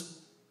version of the.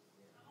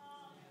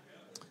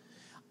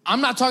 I'm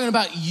not talking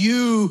about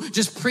you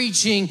just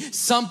preaching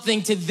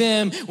something to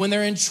them when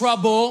they're in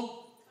trouble.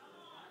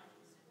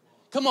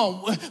 Come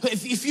on.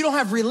 If you don't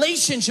have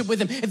relationship with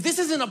them, if this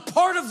isn't a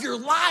part of your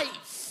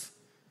life,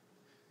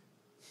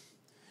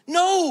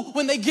 know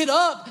when they get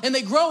up and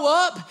they grow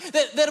up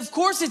that of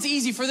course it's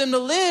easy for them to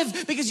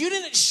live because you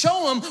didn't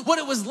show them what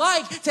it was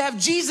like to have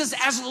Jesus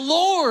as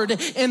Lord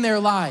in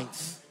their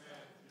life.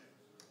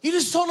 You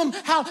just told them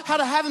how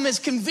to have him as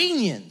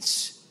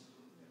convenience.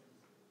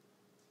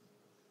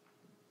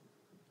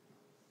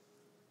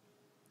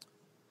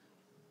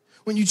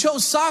 When you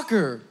chose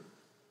soccer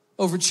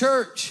over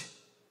church,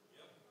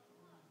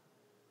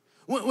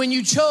 when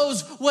you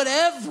chose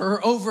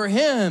whatever over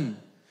him,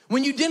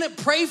 when you didn't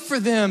pray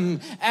for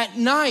them at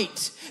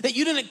night, that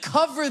you didn't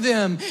cover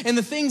them in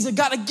the things of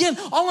God. Again,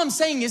 all I'm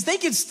saying is they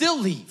could still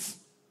leave.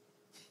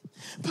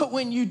 But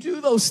when you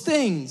do those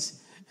things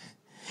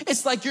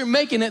It's like you're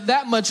making it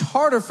that much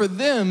harder for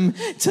them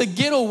to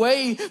get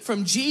away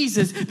from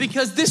Jesus,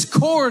 because this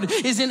cord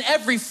is in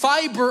every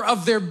fiber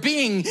of their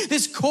being.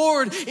 This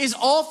cord is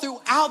all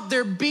throughout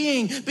their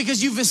being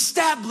because you've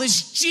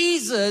established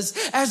Jesus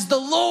as the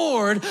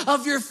Lord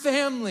of your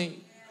family.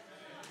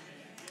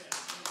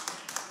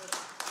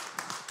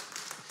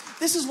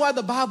 This is why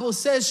the Bible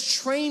says,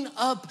 train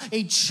up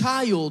a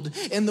child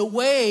in the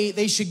way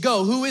they should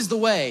go. Who is the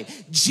way?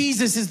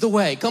 Jesus is the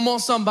way. Come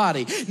on,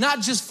 somebody. Not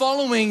just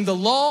following the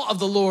law of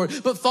the Lord,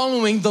 but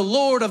following the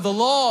Lord of the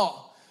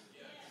law.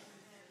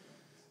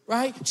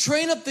 Right?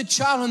 Train up the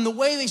child in the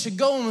way they should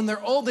go, and when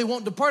they're old, they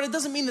won't depart. It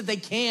doesn't mean that they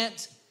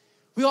can't.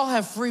 We all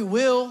have free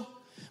will.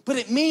 But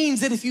it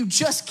means that if you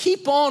just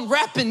keep on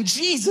wrapping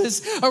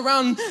Jesus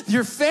around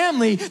your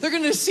family, they're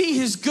going to see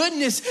his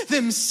goodness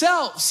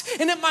themselves.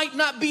 And it might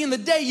not be in the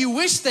day you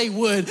wish they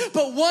would,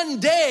 but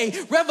one day,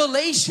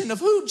 revelation of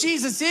who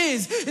Jesus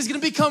is going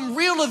to become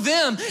real to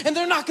them, and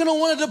they're not going to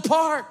want to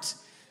depart.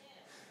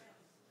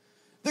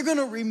 They're going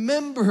to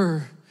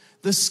remember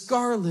the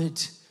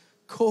scarlet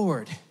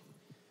cord.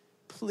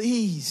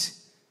 Please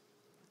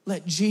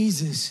let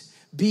Jesus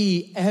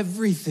be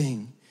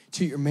everything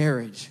to your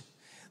marriage.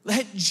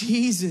 Let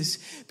Jesus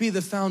be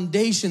the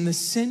foundation, the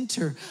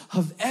center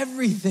of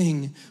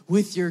everything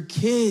with your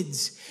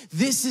kids.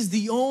 This is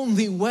the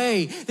only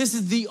way. This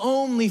is the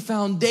only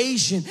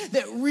foundation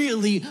that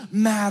really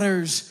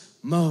matters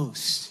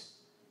most.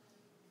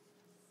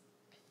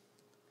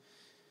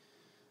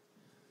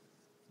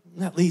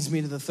 And that leads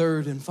me to the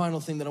third and final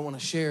thing that I want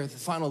to share. The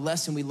final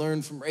lesson we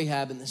learned from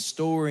Rahab in this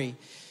story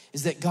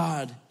is that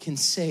God can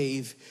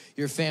save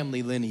your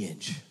family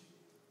lineage.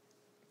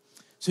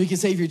 So he can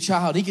save your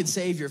child. He can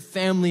save your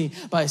family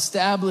by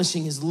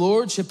establishing his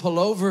lordship all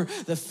over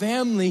the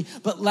family.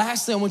 But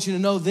lastly, I want you to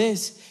know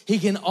this. He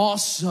can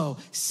also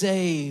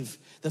save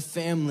the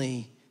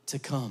family to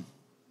come.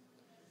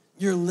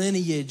 Your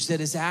lineage that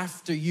is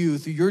after you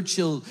through your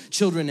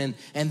children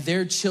and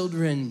their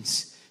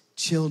children's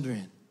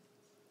children.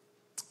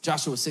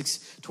 Joshua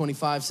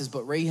 6:25 says,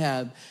 but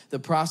Rahab, the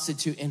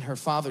prostitute in her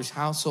father's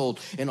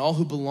household and all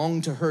who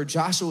belonged to her,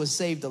 Joshua was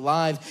saved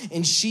alive,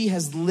 and she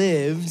has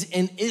lived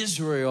in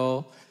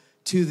Israel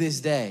to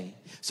this day.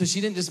 So she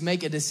didn't just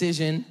make a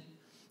decision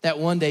that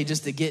one day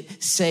just to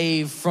get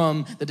saved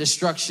from the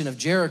destruction of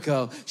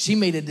Jericho. She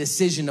made a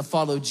decision to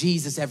follow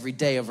Jesus every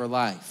day of her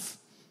life.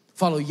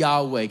 Follow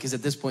Yahweh, because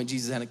at this point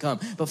Jesus hadn't come,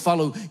 but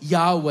follow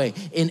Yahweh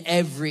in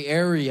every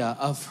area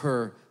of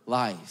her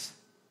life.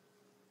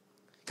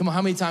 Come on,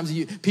 how many times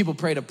do people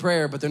prayed a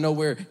prayer, but they're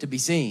nowhere to be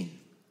seen?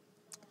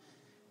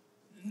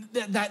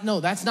 No,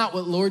 that's not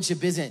what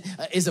lordship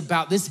is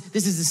about. This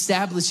is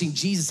establishing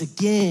Jesus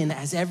again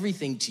as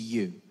everything to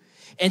you.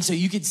 And so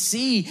you could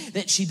see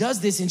that she does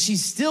this, and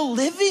she's still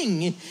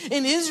living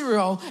in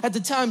Israel at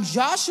the time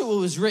Joshua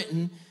was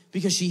written,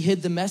 because she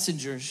hid the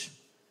messengers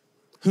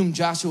whom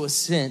Joshua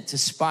sent to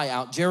spy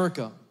out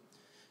Jericho.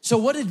 So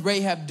what did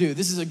Rahab do?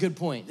 This is a good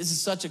point. This is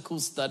such a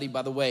cool study,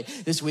 by the way,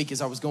 this week as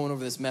I was going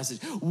over this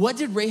message. What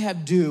did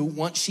Rahab do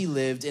once she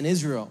lived in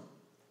Israel?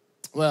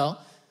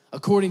 Well,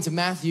 according to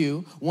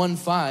Matthew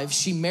 1:5,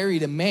 she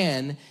married a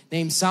man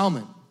named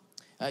Salmon.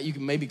 You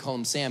can maybe call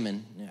him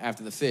Salmon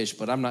after the fish,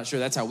 but I'm not sure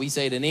that's how we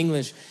say it in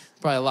English.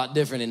 Probably a lot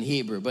different in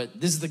Hebrew, but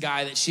this is the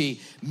guy that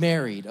she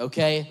married,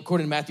 okay?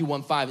 According to Matthew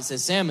 1:5, it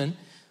says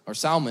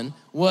Salmon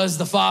was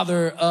the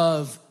father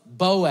of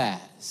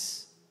Boaz,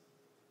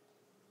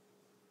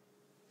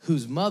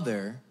 whose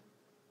mother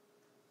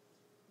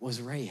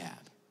was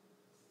Rahab.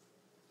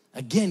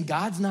 Again,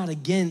 God's not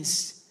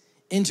against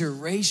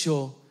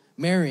interracial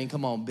marrying.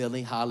 Come on,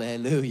 Billy,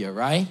 hallelujah,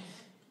 right?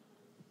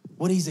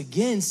 What he's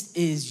against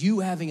is you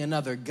having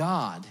another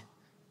God.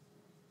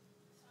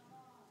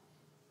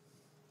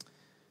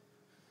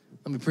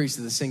 Let me preach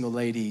to the single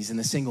ladies and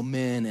the single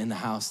men in the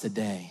house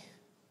today.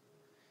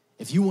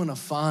 If you want to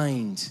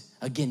find,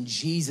 again,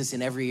 Jesus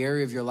in every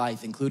area of your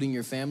life, including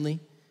your family,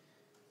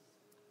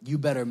 you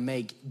better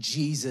make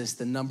Jesus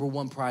the number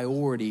one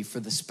priority for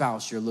the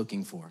spouse you're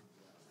looking for.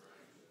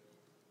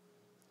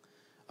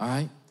 All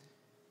right?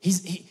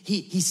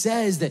 He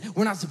says that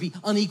we're not to be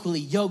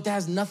unequally yoked. That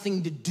has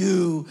nothing to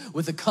do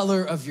with the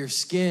color of your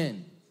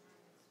skin.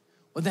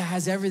 What that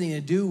has everything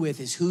to do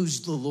with is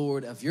who's the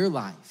Lord of your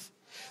life.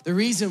 The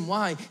reason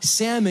why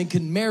Salmon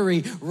could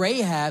marry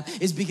Rahab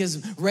is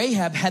because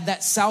Rahab had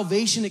that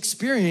salvation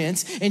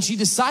experience, and she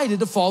decided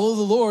to follow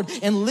the Lord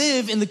and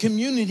live in the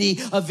community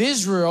of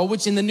Israel,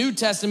 which in the New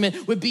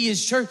Testament would be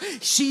his church.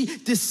 She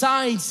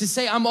decides to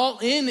say, I'm all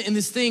in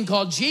this thing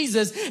called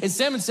Jesus. And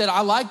Salmon said,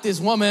 I like this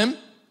woman.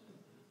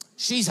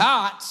 She's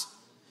hot.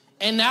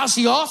 And now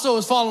she also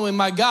is following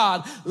my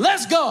God.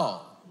 Let's go.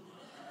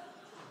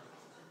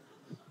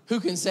 Who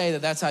can say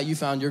that that's how you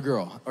found your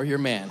girl or your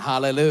man?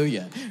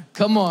 Hallelujah.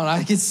 Come on,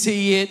 I can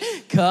see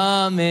it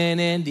coming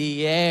in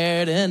the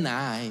air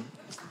tonight.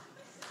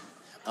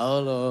 Oh,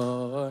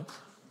 Lord.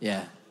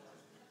 Yeah.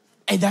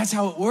 Hey, that's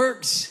how it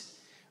works,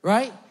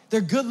 right?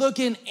 They're good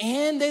looking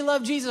and they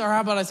love Jesus. Or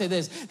how about I say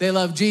this? They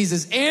love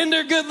Jesus and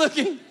they're good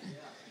looking.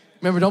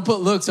 Remember, don't put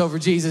looks over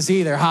Jesus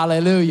either.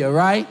 Hallelujah,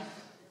 right?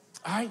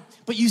 All right,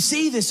 but you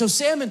see this. So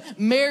Salmon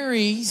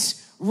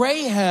marries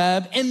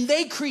Rahab, and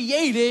they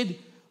created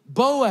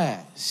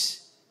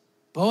Boaz.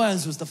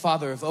 Boaz was the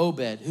father of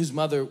Obed, whose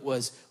mother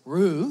was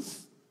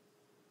Ruth.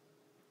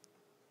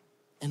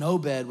 And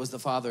Obed was the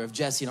father of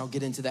Jesse, and I'll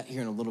get into that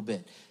here in a little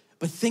bit.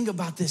 But think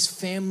about this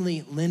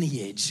family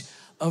lineage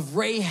of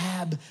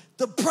Rahab,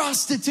 the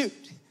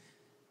prostitute.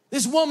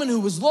 This woman who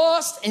was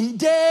lost and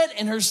dead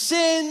in her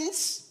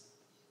sins.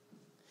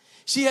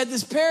 She had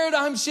this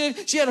paradigm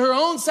shift. She had her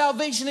own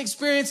salvation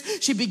experience.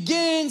 She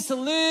begins to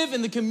live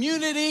in the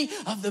community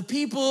of the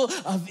people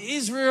of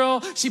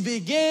Israel. She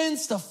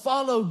begins to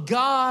follow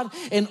God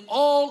in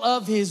all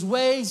of his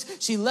ways.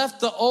 She left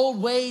the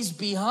old ways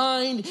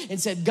behind and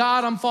said,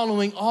 God, I'm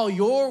following all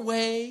your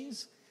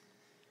ways.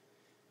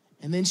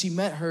 And then she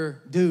met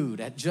her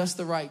dude at just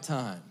the right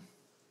time.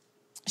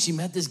 She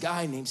met this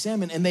guy named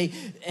Salmon, and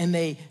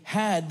they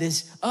had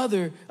this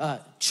other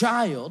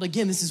child.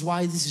 Again, this is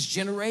why this is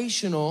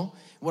generational,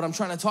 what I'm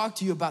trying to talk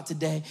to you about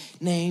today,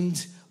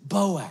 named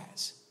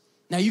Boaz.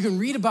 Now, you can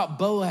read about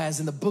Boaz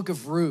in the book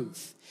of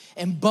Ruth.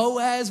 And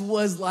Boaz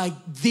was like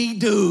the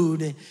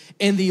dude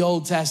in the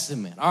Old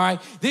Testament, all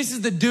right? This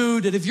is the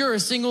dude that if you're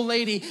a single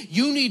lady,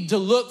 you need to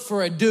look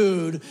for a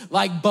dude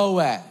like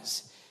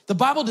Boaz. The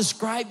Bible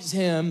describes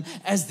him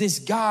as this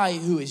guy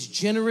who is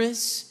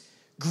generous,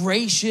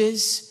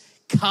 gracious,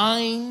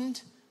 kind,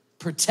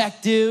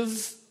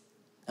 protective,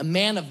 a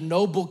man of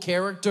noble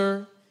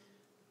character.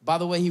 By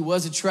the way, he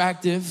was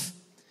attractive.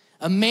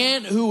 A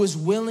man who was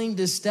willing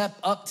to step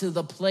up to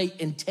the plate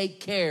and take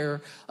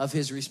care of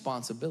his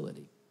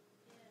responsibility.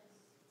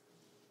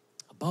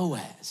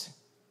 Boaz.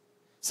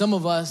 Some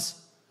of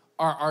us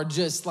are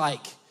just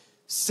like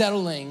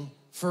settling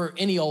for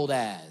any old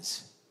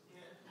as.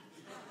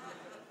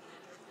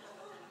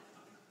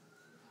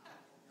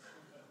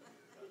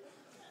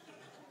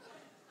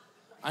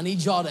 I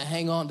need y'all to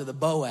hang on to the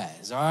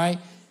Boaz, all right?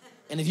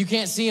 And if you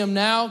can't see him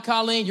now,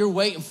 Colleen, you're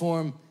waiting for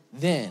him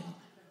then.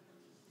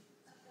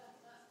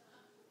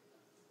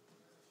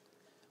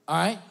 All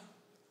right?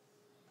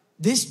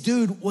 This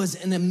dude was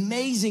an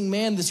amazing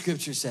man, the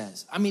scripture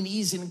says. I mean,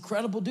 he's an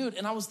incredible dude.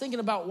 And I was thinking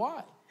about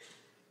why.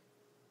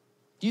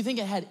 Do you think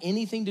it had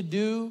anything to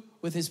do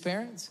with his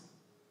parents?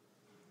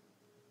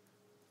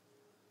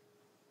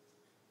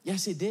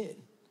 Yes, it did.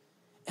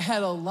 It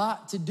had a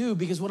lot to do,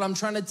 because what I'm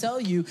trying to tell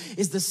you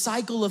is the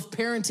cycle of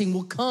parenting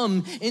will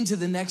come into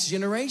the next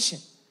generation.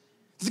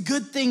 The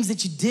good things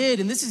that you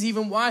did, and this is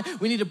even why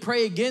we need to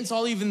pray against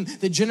all even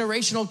the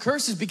generational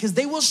curses, because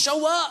they will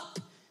show up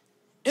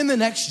in the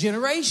next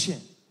generation.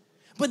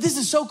 But this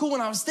is so cool.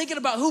 When I was thinking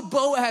about who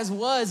Boaz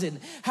was and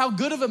how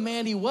good of a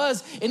man he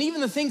was, and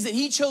even the things that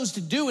he chose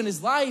to do in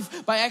his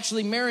life by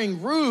actually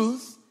marrying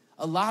Ruth,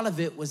 a lot of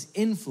it was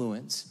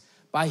influenced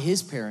by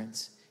his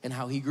parents and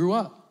how he grew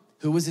up.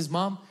 Who was his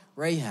mom?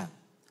 Rahab.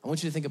 I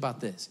want you to think about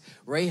this.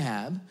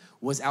 Rahab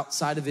was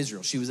outside of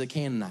Israel. She was a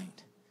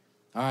Canaanite,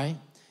 all right?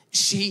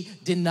 She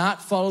did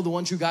not follow the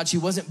one true God. She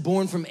wasn't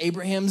born from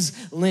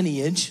Abraham's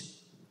lineage.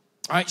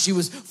 All right, she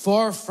was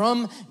far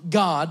from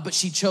God, but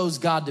she chose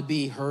God to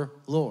be her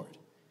Lord.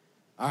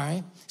 All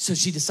right, so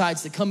she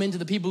decides to come into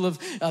the people of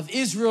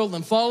Israel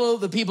and follow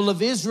the people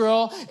of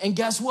Israel. And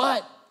guess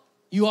what?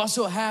 You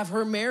also have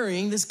her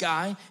marrying this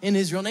guy in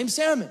Israel named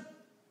Salmon.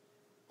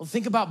 Well,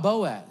 think about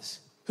Boaz.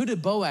 Who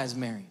did Boaz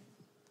marry?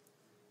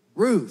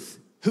 Ruth.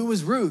 Who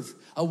was Ruth?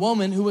 A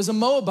woman who was a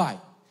Moabite,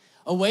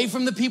 away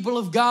from the people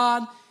of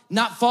God,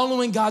 not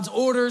following God's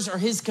orders or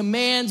his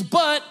commands,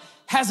 but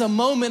has a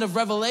moment of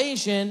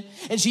revelation.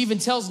 And she even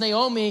tells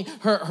Naomi,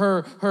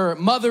 her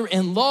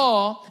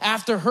mother-in-law,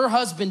 after her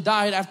husband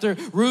died, after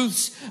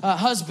Ruth's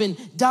husband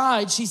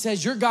died, she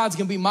says, your God's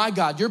gonna be my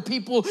God. Your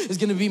people is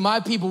gonna be my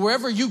people.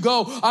 Wherever you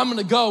go, I'm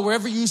gonna go.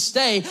 Wherever you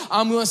stay,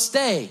 I'm gonna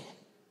stay.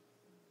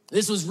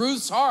 This was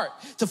Ruth's heart,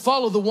 to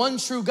follow the one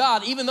true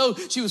God, even though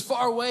she was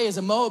far away as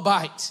a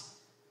Moabite.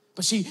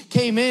 But she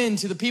came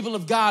into the people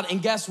of God,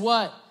 and guess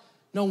what?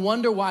 No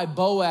wonder why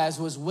Boaz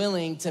was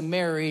willing to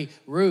marry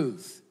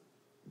Ruth,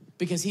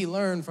 because he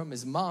learned from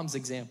his mom's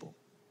example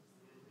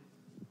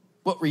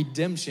what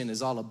redemption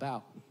is all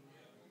about.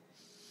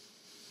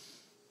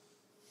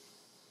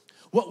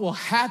 What will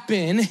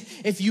happen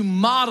if you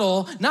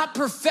model not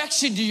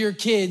perfection to your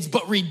kids,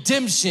 but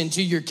redemption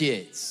to your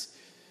kids?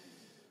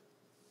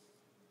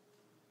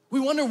 We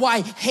wonder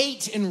why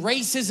hate and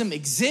racism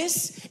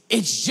exists.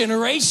 It's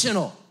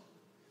generational.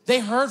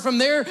 They heard from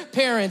their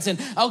parents and,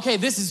 okay,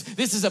 this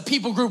is a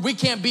people group we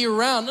can't be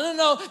around.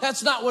 No,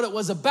 that's not what it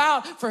was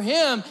about. For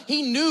him,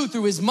 he knew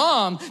through his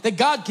mom that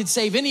God could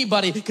save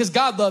anybody because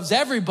God loves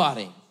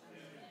everybody.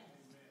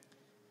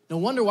 No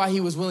wonder why he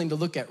was willing to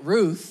look at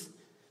Ruth,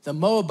 the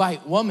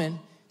Moabite woman,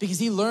 because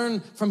he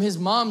learned from his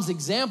mom's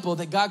example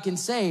that God can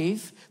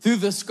save through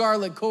the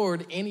scarlet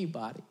cord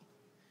anybody.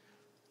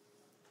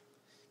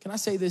 Can I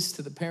say this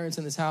to the parents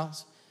in this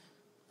house?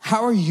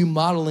 How are you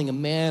modeling a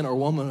man or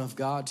woman of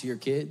God to your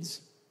kids?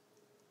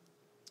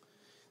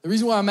 The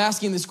reason why I'm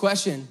asking this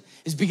question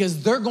is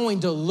because they're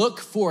going to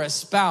look for a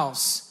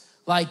spouse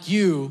like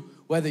you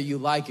whether you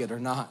like it or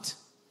not.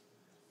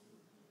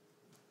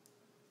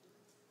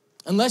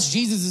 Unless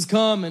Jesus has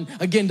come and,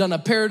 again, done a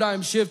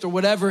paradigm shift or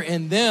whatever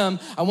in them,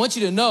 I want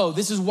you to know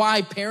this is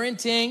why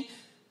parenting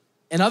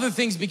and other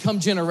things become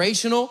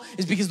generational,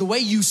 is because the way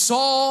you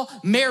saw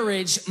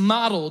marriage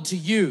modeled to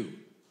you,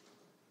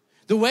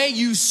 the way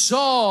you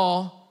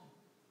saw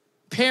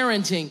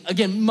parenting,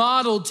 again,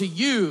 modeled to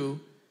you,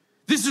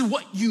 this is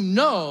what you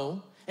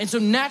know, and so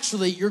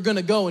naturally you're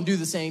gonna go and do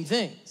the same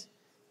things,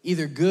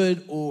 either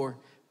good or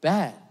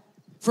bad.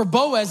 For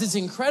Boaz, it's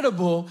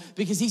incredible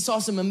because he saw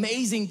some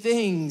amazing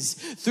things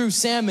through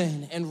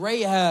Salmon and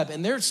Rahab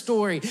and their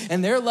story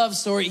and their love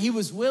story. He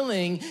was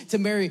willing to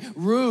marry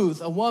Ruth,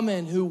 a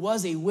woman who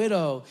was a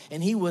widow,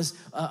 and he was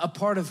a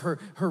part of her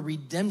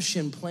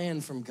redemption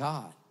plan from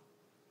God.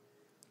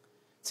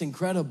 It's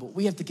incredible.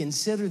 We have to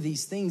consider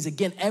these things.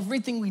 Again,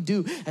 everything we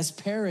do as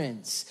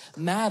parents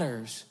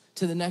matters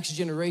to the next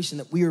generation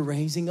that we are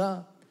raising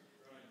up.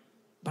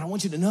 But I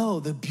want you to know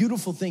the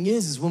beautiful thing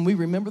is when we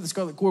remember the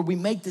Scarlet Cord, we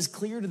make this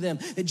clear to them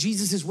that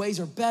Jesus' ways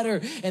are better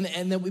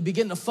and that we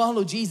begin to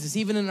follow Jesus,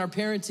 even in our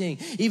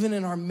parenting, even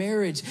in our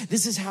marriage.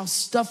 This is how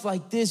stuff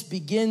like this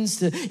begins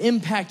to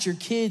impact your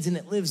kids and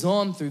it lives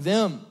on through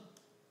them.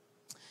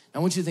 I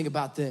want you to think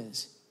about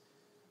this.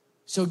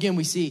 So again,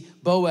 we see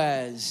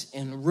Boaz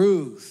and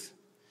Ruth.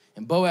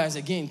 And Boaz,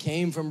 again,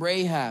 came from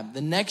Rahab.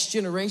 The next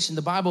generation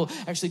the Bible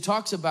actually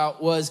talks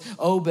about was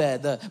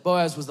Obed.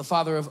 Boaz was the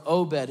father of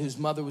Obed, whose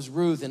mother was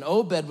Ruth. And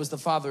Obed was the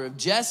father of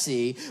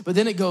Jesse. But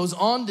then it goes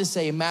on to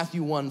say in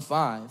Matthew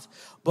 1:5,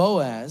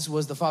 Boaz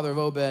was the father of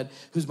Obed,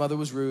 whose mother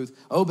was Ruth.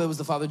 Obed was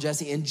the father of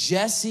Jesse. And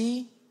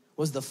Jesse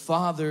was the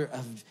father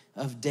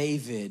of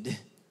David,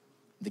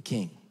 the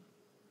king.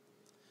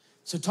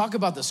 So talk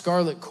about the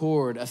Scarlet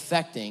Cord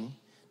affecting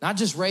not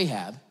just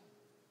Rahab,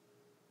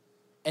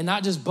 and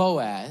not just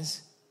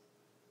Boaz,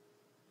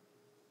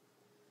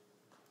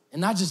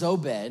 and not just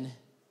Obed,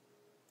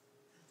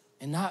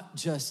 and not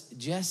just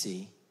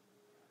Jesse.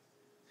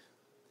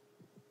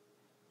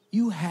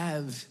 You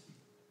have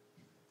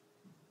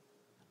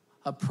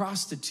a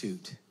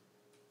prostitute,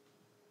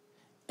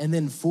 and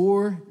then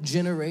 4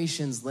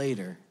 generations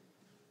later,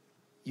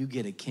 you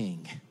get a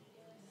king.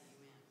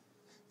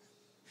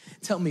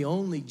 Tell me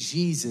only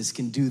Jesus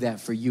can do that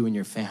for you and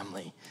your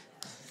family.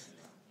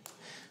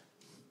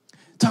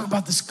 Talk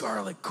about the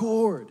Scarlet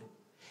Cord.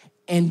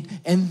 And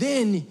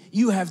then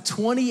you have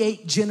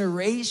 28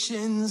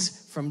 generations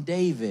from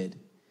David.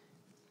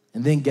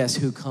 And then guess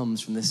who comes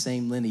from the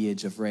same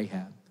lineage of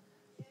Rahab?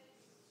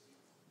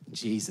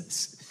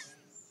 Jesus.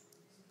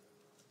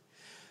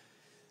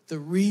 The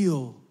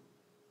real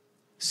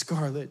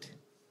Scarlet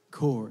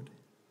Cord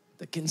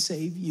that can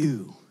save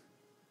you,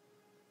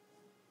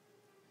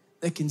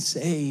 that can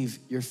save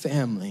your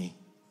family,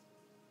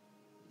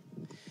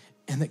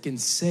 and that can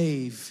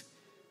save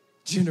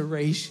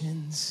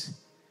generations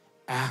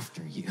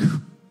after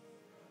you.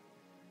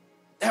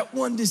 That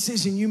one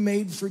decision you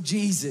made for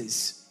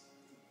Jesus,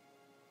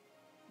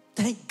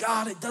 thank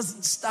God it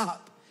doesn't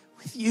stop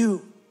with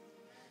you.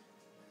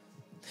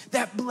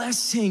 That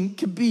blessing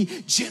could be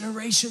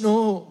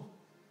generational.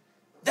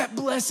 That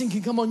blessing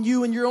can come on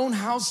you and your own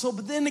household,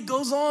 but then it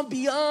goes on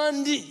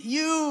beyond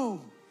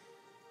you.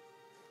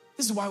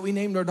 This is why we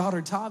named our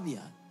daughter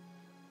Tavia,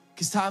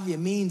 because Tavia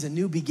means a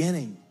new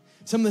beginning.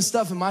 Some of the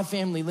stuff in my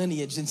family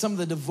lineage and some of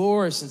the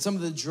divorce and some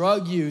of the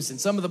drug use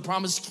and some of the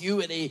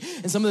promiscuity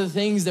and some of the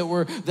things that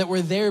were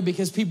there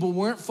because people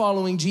weren't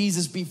following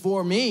Jesus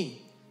before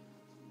me.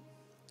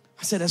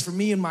 I said, as for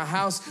me and my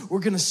house, we're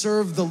going to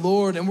serve the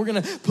Lord and we're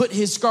going to put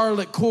his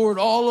Scarlet Cord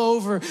all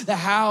over the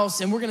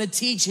house and we're going to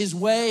teach his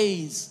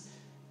ways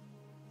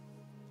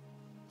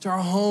to our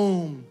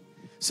home.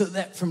 So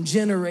that from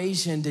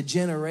generation to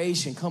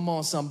generation, come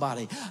on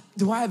somebody.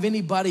 Do I have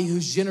anybody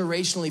who's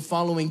generationally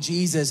following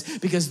Jesus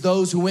because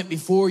those who went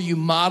before you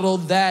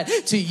modeled that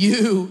to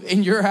you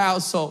in your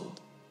household?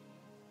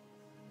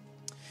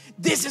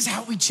 This is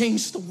how we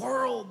change the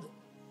world.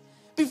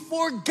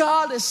 Before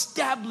God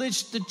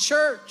established the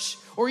church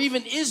or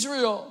even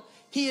Israel,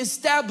 he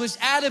established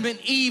Adam and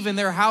Eve in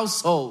their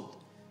household.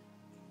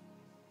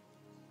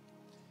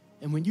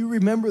 And when you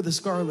remember the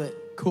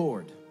Scarlet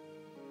Cord,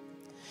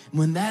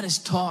 when that is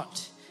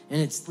taught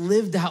and it's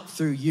lived out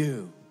through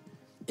you,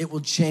 it will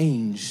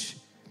change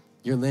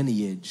your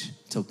lineage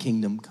till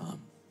kingdom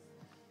come.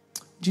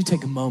 Would you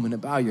take a moment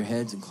and bow your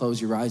heads and close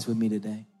your eyes with me today?